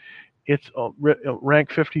good. It's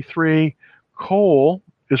ranked 53. Coal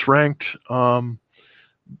is ranked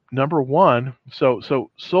number 1. So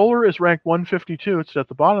solar is ranked 152. It's at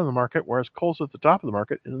the bottom of the market, whereas coal's at the top of the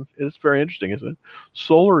market. And it's very interesting, isn't it?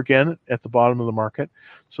 Solar again at the bottom of the market.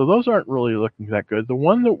 So those aren't really looking that good. The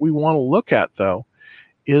one that we want to look at though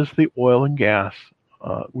is the oil and gas.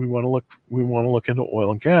 We want to look into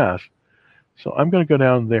oil and gas. So I'm going to go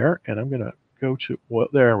down there and I'm going to go to oil.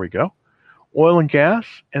 There we go. Oil and gas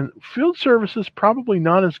and field services probably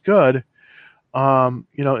not as good.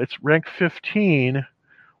 It's ranked 15.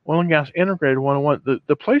 Oil and gas integrated 101.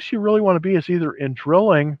 The place you really want to be is either in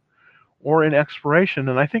drilling or in exploration,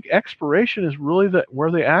 and I think exploration is really where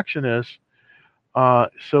the action is.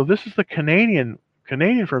 So this is the Canadian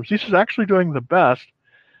firms. This is actually doing the best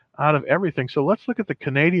out of everything. So let's look at the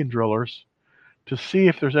Canadian drillers to see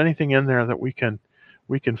if there's anything in there that we can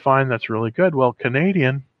find that's really good. Well,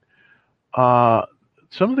 some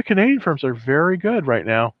of the Canadian firms are very good right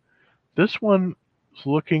now. This one is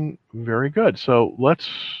looking very good. So let's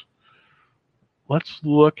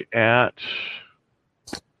look at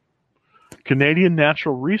Canadian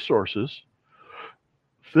Natural Resources.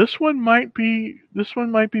 This one might be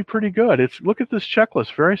pretty good. Look at this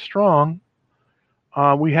checklist, very strong.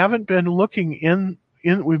 We haven't been looking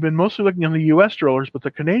we've been mostly looking in the U.S. drillers, but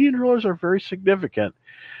the Canadian drillers are very significant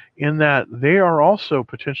in that they are also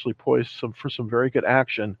potentially poised for some very good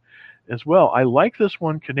action as well. I like this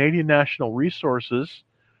one, Canadian National Resources,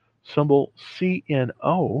 symbol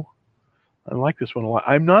CNO. I like this one a lot.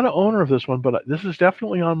 I'm not an owner of this one, but this is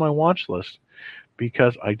definitely on my watch list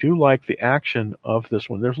because I do like the action of this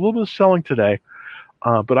one. There's a little bit of selling today,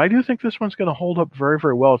 but I do think this one's going to hold up very,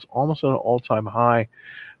 very well. It's almost at an all-time high.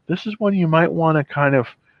 This is one you might want to kind of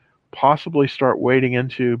possibly start wading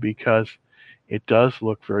into because it does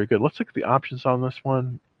look very good. Let's look at the options on this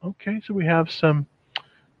one. Okay, so we have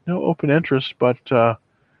no open interest, but there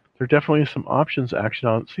definitely is some options action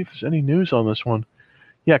on it. Let's see if there's any news on this one.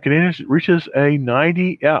 Yeah, Canadian reaches a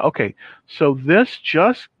 90. Yeah, okay. So this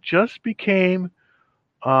just became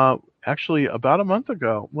actually about a month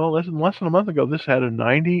ago. Well, less than a month ago, this had an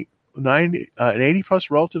 80 plus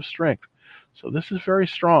relative strength. So this is very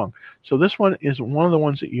strong. So this one is one of the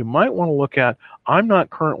ones that you might want to look at. I'm not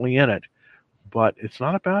currently in it, but it's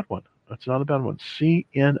not a bad one. It's not a bad one.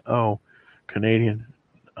 CNO, Canadian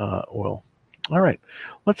oil. All right.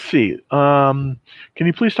 Let's see. Can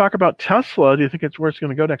you please talk about Tesla? Do you think it's where it's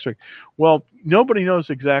going to go next week? Well, nobody knows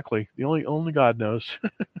exactly. The only God knows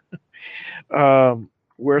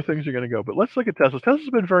where things are going to go. But let's look at Tesla. Tesla's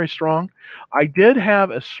been very strong. I did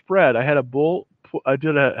have a spread. I had a bull.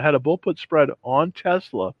 Had a bull put spread on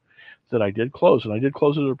Tesla that I did close, and I did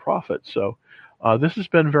close it at a profit. So this has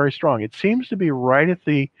been very strong. It seems to be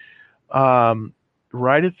um,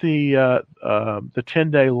 right at the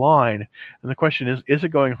 10-day line. And the question is it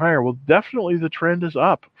going higher? Well, definitely the trend is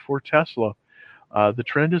up for Tesla. The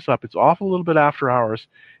trend is up. It's off a little bit after hours.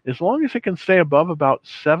 As long as it can stay above about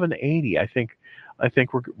 780, I think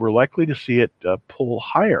we're likely to see it pull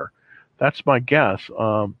higher. That's my guess,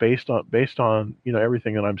 based on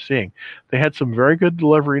everything that I'm seeing. They had some very good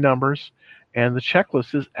delivery numbers, and the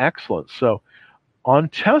checklist is excellent. So on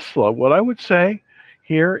Tesla, what I would say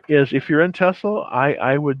here is if you're in Tesla,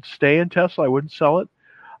 I would stay in Tesla. I wouldn't sell it.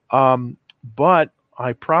 Um, but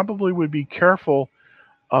I probably would be careful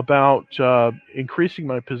about increasing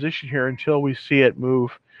my position here until we see it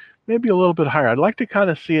move maybe a little bit higher. I'd like to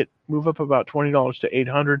kind of see it move up about $20 to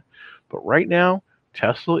 800, but right now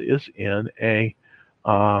Tesla is in a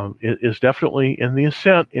it is definitely in the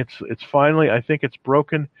ascent. It's finally, I think it's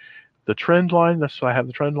broken the trend line. That's why I have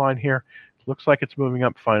the trend line here. It looks like it's moving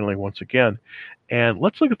up finally once again. And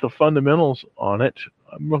let's look at the fundamentals on it.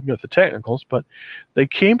 I'm looking at the technicals, but they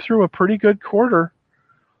came through a pretty good quarter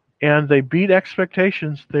and they beat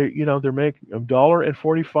expectations. They're making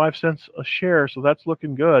 $1.45 a share, so that's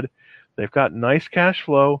looking good. They've got nice cash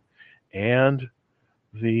flow, and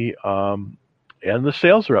the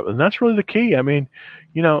sales are up, and that's really the key. I mean,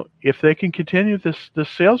 if they can continue this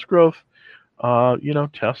sales growth,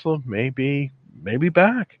 Tesla may be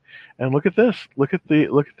back. And look at this. Look at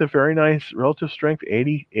the very nice relative strength,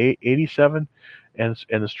 87, and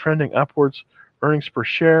it's trending upwards. Earnings per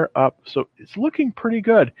share up, so it's looking pretty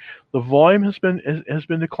good. The volume has been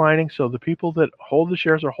declining, so the people that hold the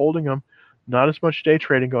shares are holding them. Not as much day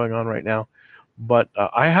trading going on right now, but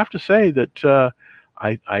I have to say that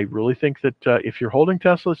I really think that if you're holding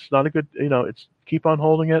Tesla, it's not a good. It's keep on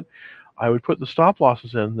holding it. I would put the stop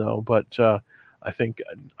losses in though, but I think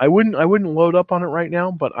I wouldn't load up on it right now,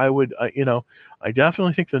 but I would. I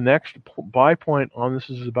definitely think the next buy point on this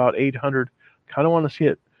is about 800. Kind of want to see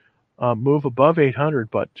it move above 800,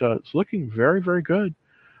 but it's looking very, very good,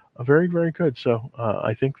 very, very good. So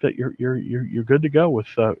I think that you're good to go with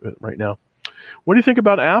right now. What do you think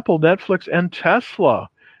about Apple, Netflix, and Tesla?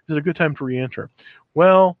 Is it a good time to re-enter?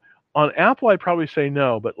 Well, on Apple, I'd probably say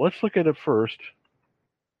no, but let's look at it first.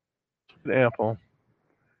 Look at Apple.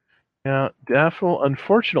 Yeah, definitely.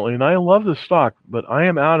 Unfortunately, and I love the stock, but I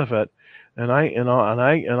am out of it, and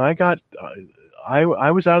I got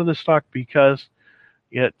I was out of the stock because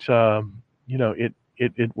it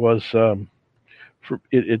was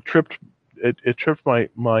it tripped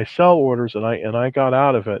my sell orders, and I got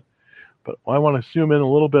out of it. But I want to zoom in a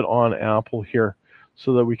little bit on Apple here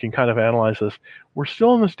so that we can kind of analyze this. We're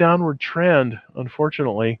still in this downward trend,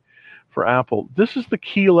 unfortunately, for Apple. This is the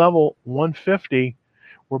key level, 150.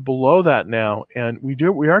 We're below that now, and we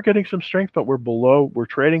are getting some strength, but we're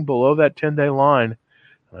trading below that 10-day line.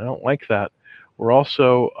 I don't like that. We're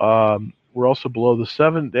also below the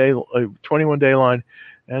 7-day, 21-day line,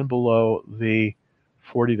 and below the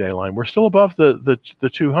 40-day line. We're still above the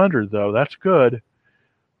 200 though. That's good,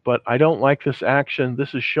 but I don't like this action.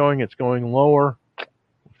 This is showing it's going lower.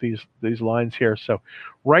 These lines here. So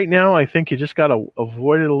right now, I think you just got to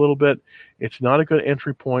avoid it a little bit. It's not a good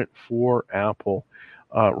entry point for Apple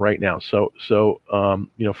right now. So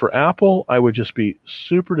for Apple, I would just be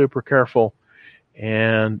super duper careful,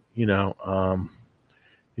 and I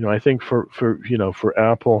think for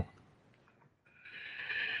Apple,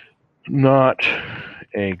 not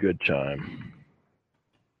a good time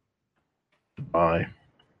to buy.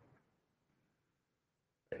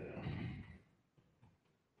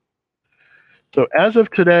 So as of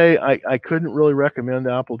today, I couldn't really recommend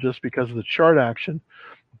Apple just because of the chart action,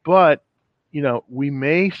 but we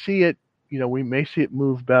may see it. We may see it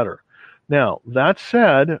move better. Now that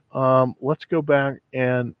said, let's go back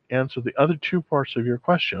and answer the other two parts of your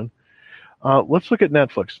question. Let's look at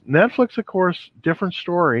Netflix. Netflix, of course, different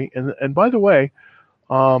story. And by the way,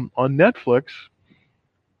 on Netflix,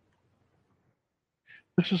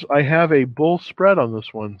 I have a bull spread on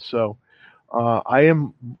this one. So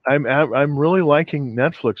I'm really liking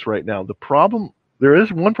Netflix right now. There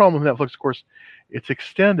is one problem with Netflix, of course, it's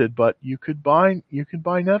extended, but you could buy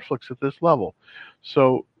Netflix at this level.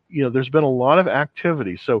 So there's been a lot of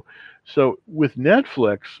activity. So with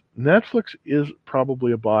Netflix is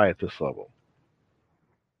probably a buy at this level.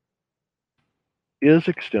 Is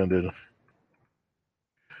extended.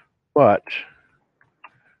 but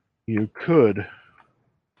you could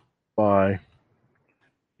buy a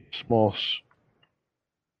small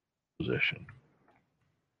position.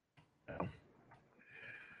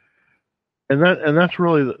 That's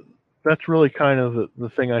really kind of the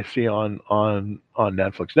thing I see on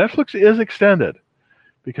Netflix. Netflix is extended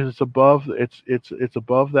because it's above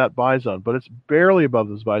that buy zone, but it's barely above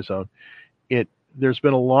this buy zone. It There's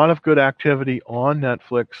been a lot of good activity on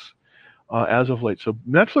Netflix as of late, so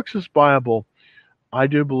Netflix is buyable, I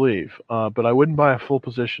do believe, but I wouldn't buy a full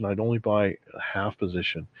position. I'd only buy a half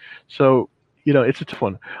position. So it's a tough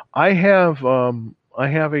one. I have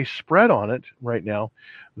a spread on it right now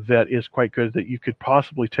that is quite good that you could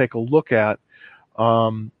possibly take a look at.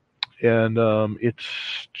 Um, and it's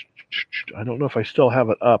I don't know if I still have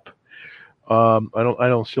it up. I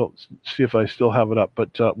don't still see if I still have it up.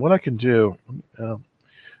 But what I can do,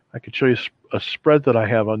 I could show you a spread that I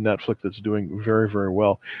have on Netflix that's doing very, very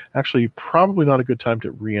well. Actually, probably not a good time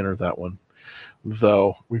to re-enter that one,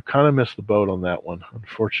 though. We've kind of missed the boat on that one,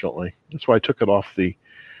 unfortunately. That's why I took it off the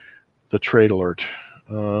trade alert.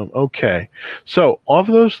 Okay, so of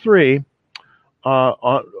those three,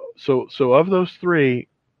 of those three,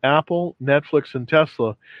 Apple, Netflix, and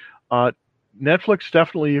Tesla. Netflix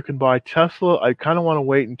definitely you can buy. Tesla, I kind of want to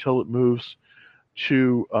wait until it moves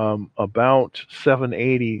to about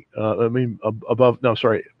 780. Above. No,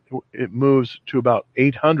 sorry, it moves to about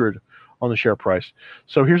 800 on the share price.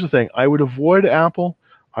 So here's the thing: I would avoid Apple,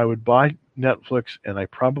 I would buy Netflix, and I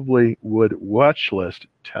probably would watch list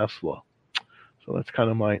Tesla. So that's kind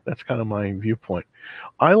of my viewpoint.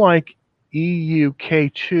 I like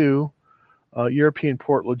EUK2, European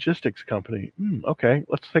Port Logistics Company. Okay,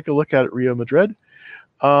 let's take a look at it. Rio Madrid.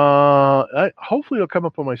 Hopefully it'll come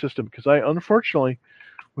up on my system because unfortunately,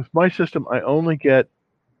 with my system, I only get,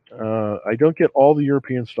 I don't get all the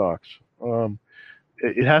European stocks.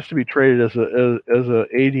 It has to be traded as an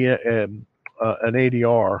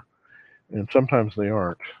ADR, and sometimes they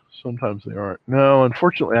aren't. No,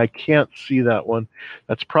 unfortunately, I can't see that one.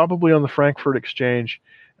 That's probably on the Frankfurt Exchange,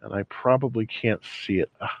 and I probably can't see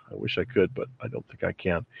it. I wish I could, but I don't think I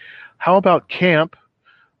can. How about CAMP?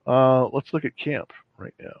 Let's look at CAMP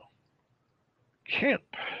right now. CAMP,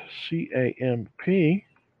 CAMP.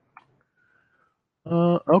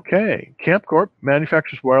 Okay, CAMP Corp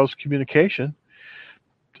manufactures wireless communication.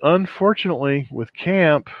 Unfortunately, with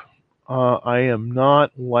CAMP, I am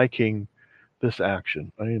not liking this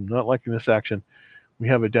action. We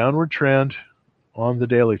have a downward trend on the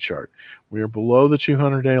daily chart. We are below the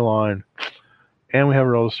 200-day line, and we have a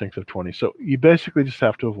relative strength of 20. So you basically just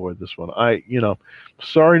have to avoid this one.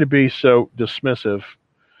 Sorry to be so dismissive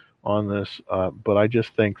on this, but I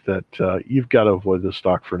just think that you've got to avoid this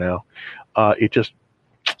stock for now. I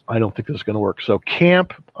don't think this is going to work. So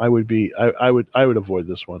CAMP, I would avoid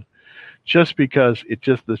this one, just because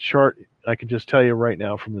the chart. I can just tell you right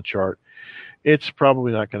now from the chart, it's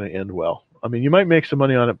probably not going to end well. I mean, you might make some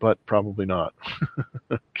money on it, but probably not.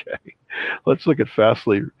 Okay, let's look at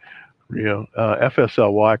Fastly Rio.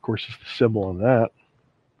 FSLY, of course, is the symbol on that.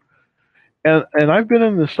 And I've been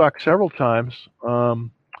in this stock several times,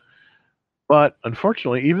 but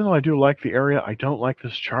unfortunately, even though I do like the area, I don't like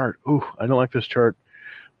this chart. I don't like this chart.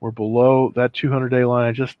 We're below that 200-day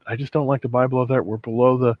line. I just don't like to buy below that. We're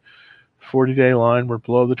below the 40-day line. We're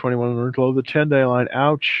below the 21. We're below the 10-day line.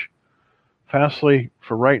 Ouch. Fastly,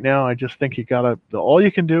 for right now, I just think all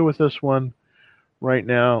you can do with this one right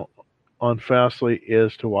now on Fastly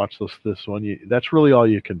is to watch this one. That's really all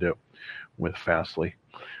you can do with Fastly.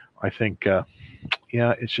 I think,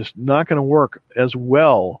 it's just not going to work as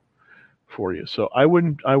well for you. So I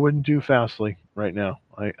wouldn't do Fastly right now.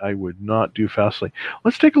 I would not do Fastly.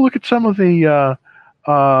 Let's take a look at some of the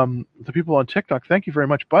people on TikTok. Thank you very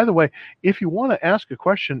much. By the way, if you want to ask a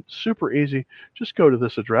question, super easy. Just go to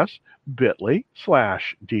this address,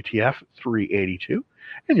 bit.ly/DTF382,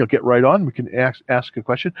 and you'll get right on. We can ask a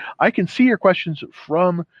question. I can see your questions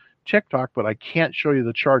from TikTok, but I can't show you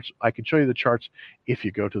the charts. I can show you the charts if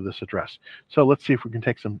you go to this address. So let's see if we can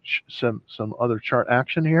take some other chart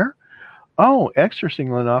action here. Oh,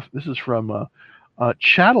 interestingly enough, this is from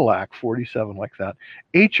Cadillac 47, like that.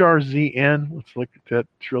 HRZN, let's look at that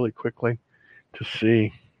really quickly to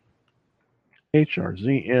see.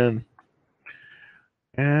 HRZN.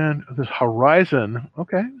 And this Horizon,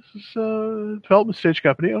 okay, this is a development stage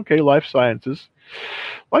company. Okay, life sciences.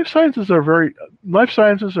 Life sciences are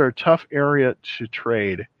a tough area to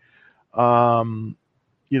trade. I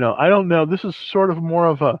don't know. This is sort of more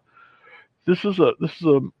of a this is a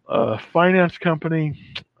finance company.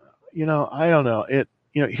 I don't know.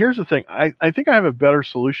 here's the thing. I think I have a better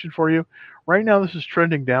solution for you. Right now, this is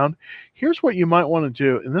trending down. Here's what you might want to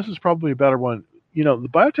do, and this is probably a better one. The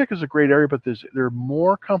biotech is a great area, but there are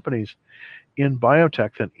more companies in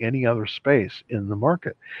biotech than any other space in the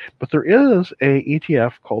market. But there is a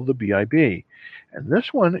ETF called the BIB, and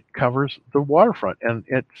this one covers the waterfront, and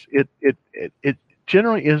it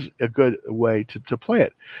generally is a good way to play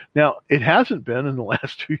it. Now, it hasn't been in the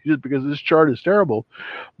last 2 years because this chart is terrible,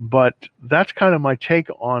 but that's kind of my take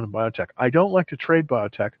on biotech. I don't like to trade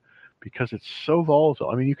biotech because it's so volatile.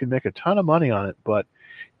 I mean, you can make a ton of money on it, but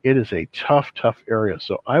it is a tough area.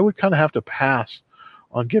 So I would kind of have to pass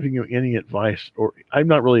on giving you any advice, or I'm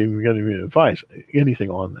not really even giving you advice, anything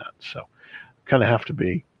on that. So kind of have to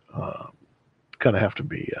be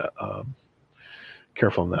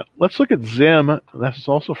careful on that. Let's look at Zim. That's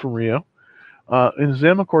also from Rio. And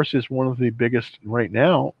Zim, of course, is one of the biggest right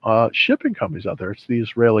now shipping companies out there. It's the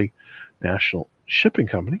Israeli National Shipping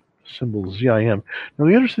Company, symbol ZIM. Now,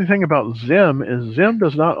 the interesting thing about Zim is Zim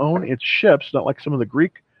does not own its ships, not like some of the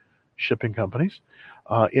Greek shipping companies.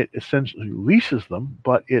 It essentially leases them,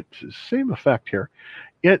 but it's the same effect here.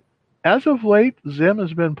 As of late, Zim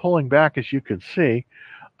has been pulling back, as you can see.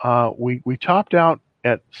 We topped out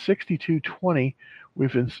at 62.20.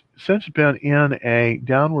 We've since been in a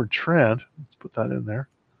downward trend. Let's put that in there.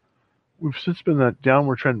 We've since been in that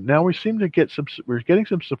downward trend. Now we seem to we're getting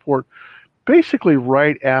some support basically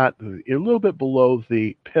right at a little bit below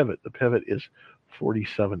the pivot. The pivot is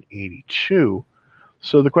 47.82.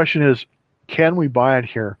 So the question is, can we buy it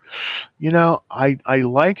here? I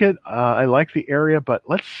like it. I like the area, but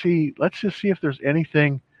let's just see if there's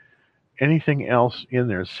anything else in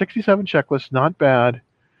there. 67 checklist, not bad.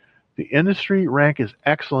 The industry rank is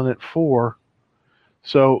excellent at 4.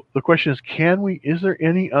 So the question is, is there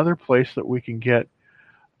any other place that we can get,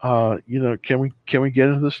 can we get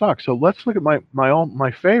into the stock? So let's look at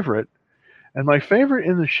my favorite, and my favorite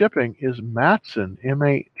in the shipping is Matson,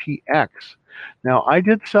 MATX. Now I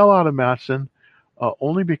did sell out of Matson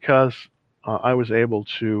only because I was able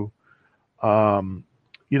to, to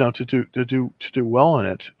do well in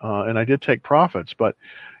it, and I did take profits, but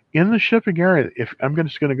in the shipping area, if I'm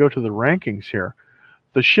just going to go to the rankings here,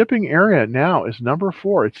 the shipping area now is number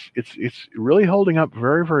 4. It's really holding up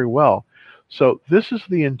very, very well. So this is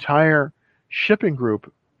the entire shipping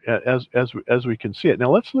group as we can see it.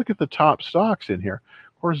 Now let's look at the top stocks in here.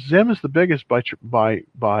 Of course, Zim is the biggest by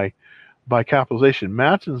capitalization.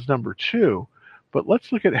 Matson's number 2, but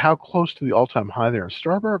let's look at how close to the all-time high there.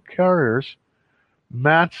 Star Bulk Carriers,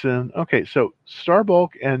 Matson. Okay, so Star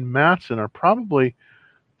Bulk and Matson are probably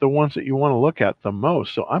the ones that you want to look at the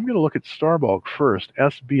most. So I'm going to look at Star Bulk first,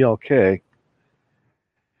 SBLK.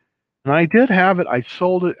 And I did have it. I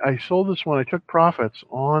sold it. I sold this one. I took profits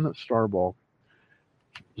on Star Bulk.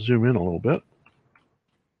 Zoom in a little bit.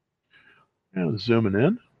 And zooming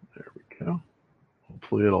in. There we go.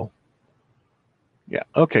 Hopefully it'll. Yeah.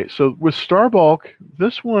 Okay. So with Star Bulk,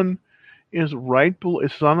 this one is right below.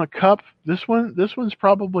 It's on a cup. This one's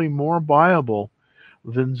probably more buyable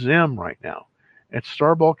than Zim right now. At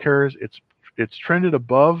Star Bulk Carriers, it's trended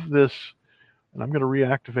above this, and I'm going to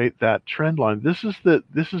reactivate that trend line. This is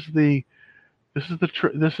the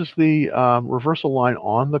reversal line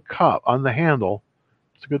on the cup, on the handle.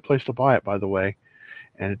 It's a good place to buy it, by the way.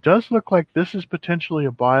 And it does look like this is potentially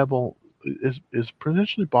is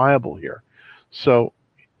potentially buyable here. So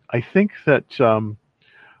I think that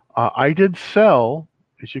I did sell.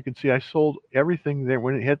 As you can see, I sold everything there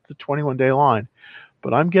when it hit the 21-day line.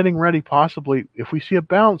 But I'm getting ready, possibly, if we see a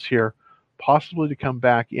bounce here, possibly to come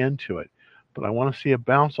back into it. But I want to see a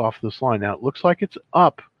bounce off this line. Now, it looks like it's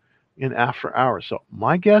up in after hours. So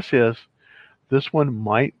my guess is this one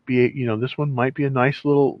might be, a nice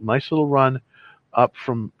little run up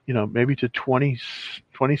from, maybe to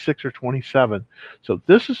 26 or 27. So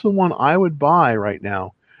this is the one I would buy right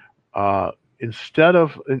now. Instead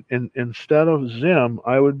of Zim,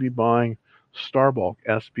 I would be buying Star Bulk,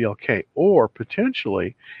 SBLK, or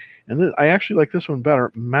potentially, and I actually like this one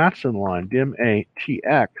better, Matson line,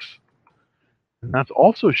 MATX, and that's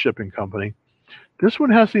also a shipping company. This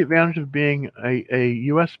one has the advantage of being a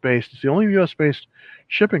U.S.-based, it's the only U.S.-based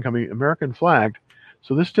shipping company, American flagged,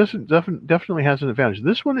 so this definitely has an advantage.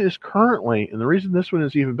 This one is currently, and the reason this one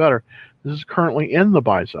is even better, this is currently in the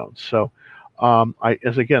buy zone. So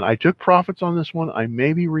I took profits on this one. I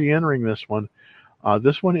may be re-entering this one.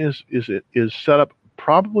 This one is set up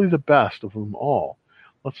probably the best of them all.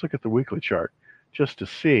 Let's look at the weekly chart just to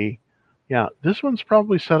see. Yeah, this one's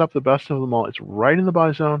probably set up the best of them all. It's right in the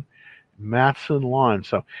buy zone, Matson line.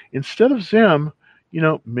 So instead of Zim,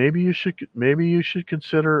 maybe you should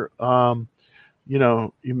consider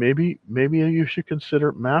maybe you should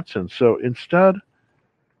consider Matson. So instead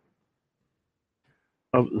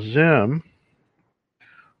of Zim,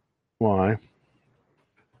 why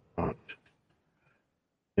not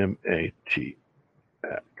MATX?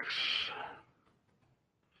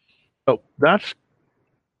 So that's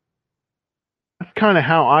kind of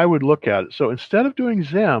how I would look at it. So instead of doing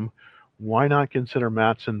Zim, why not consider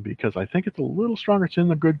Matson? Because I think it's a little stronger. It's in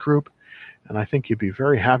the good group, and I think you'd be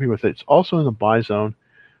very happy with it. It's also in the buy zone,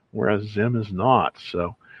 whereas Zim is not.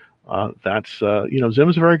 So that's Zim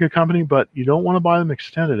is a very good company, but you don't want to buy them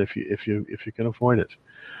extended if you can avoid it.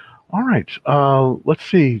 All right, let's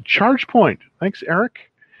see. ChargePoint. Thanks,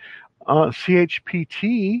 Eric.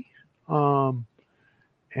 CHPT. And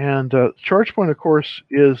ChargePoint, of course,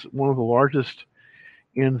 is one of the largest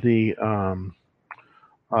in the,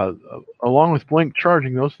 along with Blink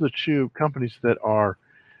Charging, those are the two companies that are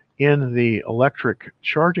in the electric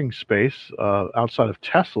charging space, outside of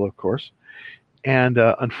Tesla, of course. And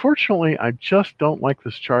unfortunately, I just don't like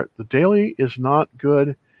this chart. The daily is not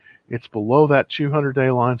good. It's below that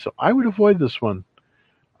 200-day line, so I would avoid this one.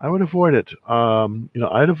 I would avoid it.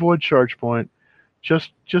 I'd avoid ChargePoint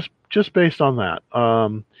just based on that,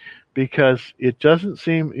 because it doesn't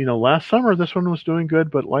seem. Last summer this one was doing good,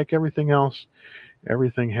 but like everything else,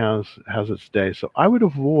 everything has its day. So I would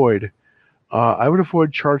avoid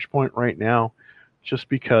ChargePoint right now, just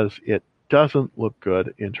because it doesn't look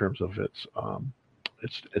good in terms of its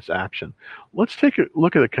action. Let's take a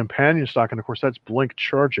look at a companion stock, and of course that's Blink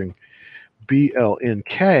Charging.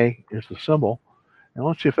 BLNK is the symbol. And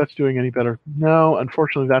let's see if that's doing any better. No,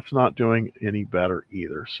 unfortunately, that's not doing any better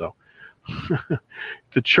either. So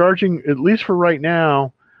the charging, at least for right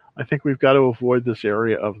now, I think we've got to avoid this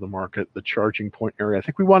area of the market, the charging point area. I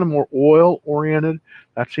think we want a more oil-oriented.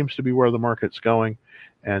 That seems to be where the market's going,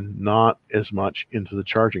 and not as much into the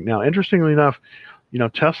charging. Now, interestingly enough,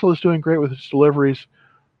 Tesla is doing great with its deliveries,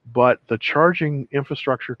 but the charging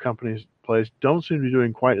infrastructure companies don't seem to be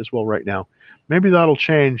doing quite as well right now. Maybe that'll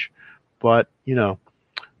change, but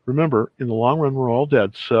remember, in the long run, we're all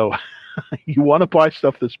dead. So you want to buy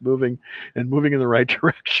stuff that's moving in the right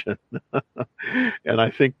direction. And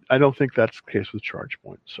I don't think that's the case with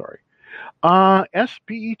ChargePoint. Sorry.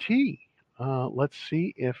 SBET. Let's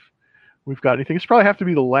see if we've got anything. It's probably have to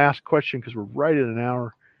be the last question because we're right at an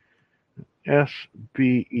hour.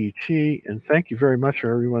 SBET, and thank you very much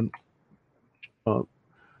for everyone. Well,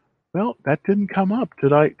 that didn't come up.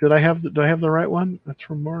 Did I have the right one? That's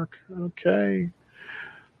from Mark. Okay.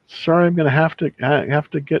 Sorry, I'm going to have to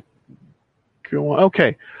get going.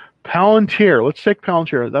 Okay, Palantir. Let's take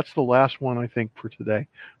Palantir. That's the last one I think for today.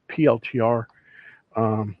 PLTR.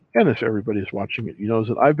 And if everybody's watching it, knows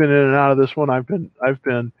that I've been in and out of this one. I've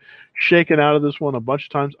been shaken out of this one a bunch of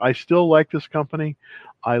times. I still like this company.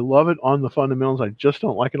 I love it on the fundamentals. I just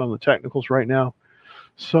don't like it on the technicals right now.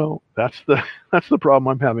 So that's the problem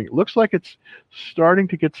I'm having. It looks like it's starting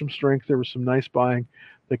to get some strength. There was some nice buying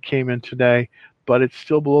that came in today, but it's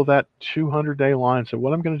still below that 200-day line. So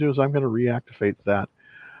what I'm going to do is I'm going to reactivate that.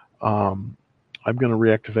 I'm going to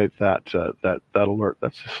reactivate that alert.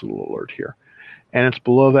 That's this little alert here, and it's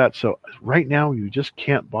below that. So right now you just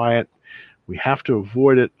can't buy it. We have to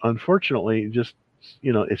avoid it. Unfortunately, it's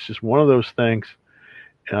just one of those things.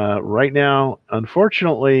 Right now,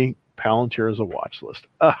 unfortunately, Palantir is a watch list.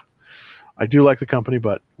 I do like the company,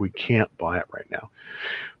 but we can't buy it right now.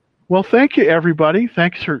 Well, thank you, everybody.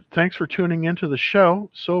 Thanks for tuning into the show.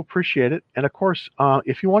 So appreciate it. And of course,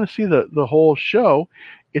 if you want to see the whole show,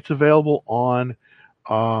 it's available on,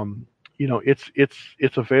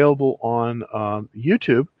 it's available on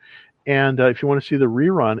YouTube. And if you want to see the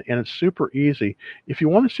rerun, and it's super easy. If you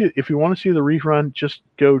want to see the rerun, just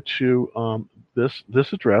go to this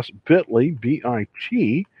address, bit.ly,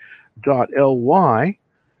 bit.ly/,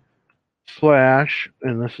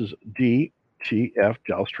 and this is DTF,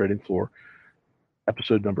 Dallas Trading Floor,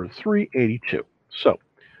 episode number 382. So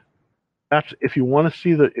that's if you want to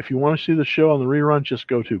see the show on the rerun, just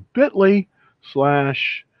go to bit.ly/DTF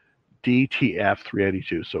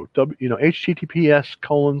 382. So https://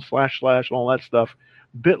 all that stuff,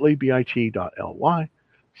 bit.ly, bit.ly/DTF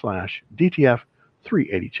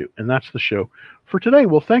 382. And that's the show for today.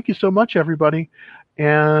 Well, thank you so much, everybody.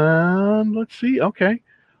 And let's see. Okay.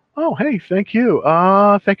 Oh, hey, thank you.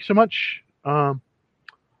 Thank you so much.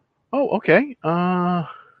 Okay.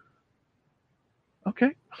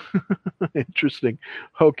 Okay. Interesting.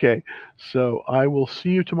 Okay. So I will see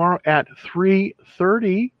you tomorrow at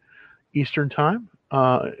 3:30 Eastern Time.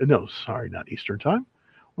 No, sorry, not Eastern Time.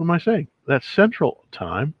 What am I saying? That's Central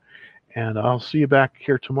Time. And I'll see you back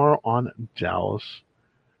here tomorrow on Dallas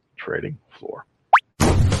Trading Floor.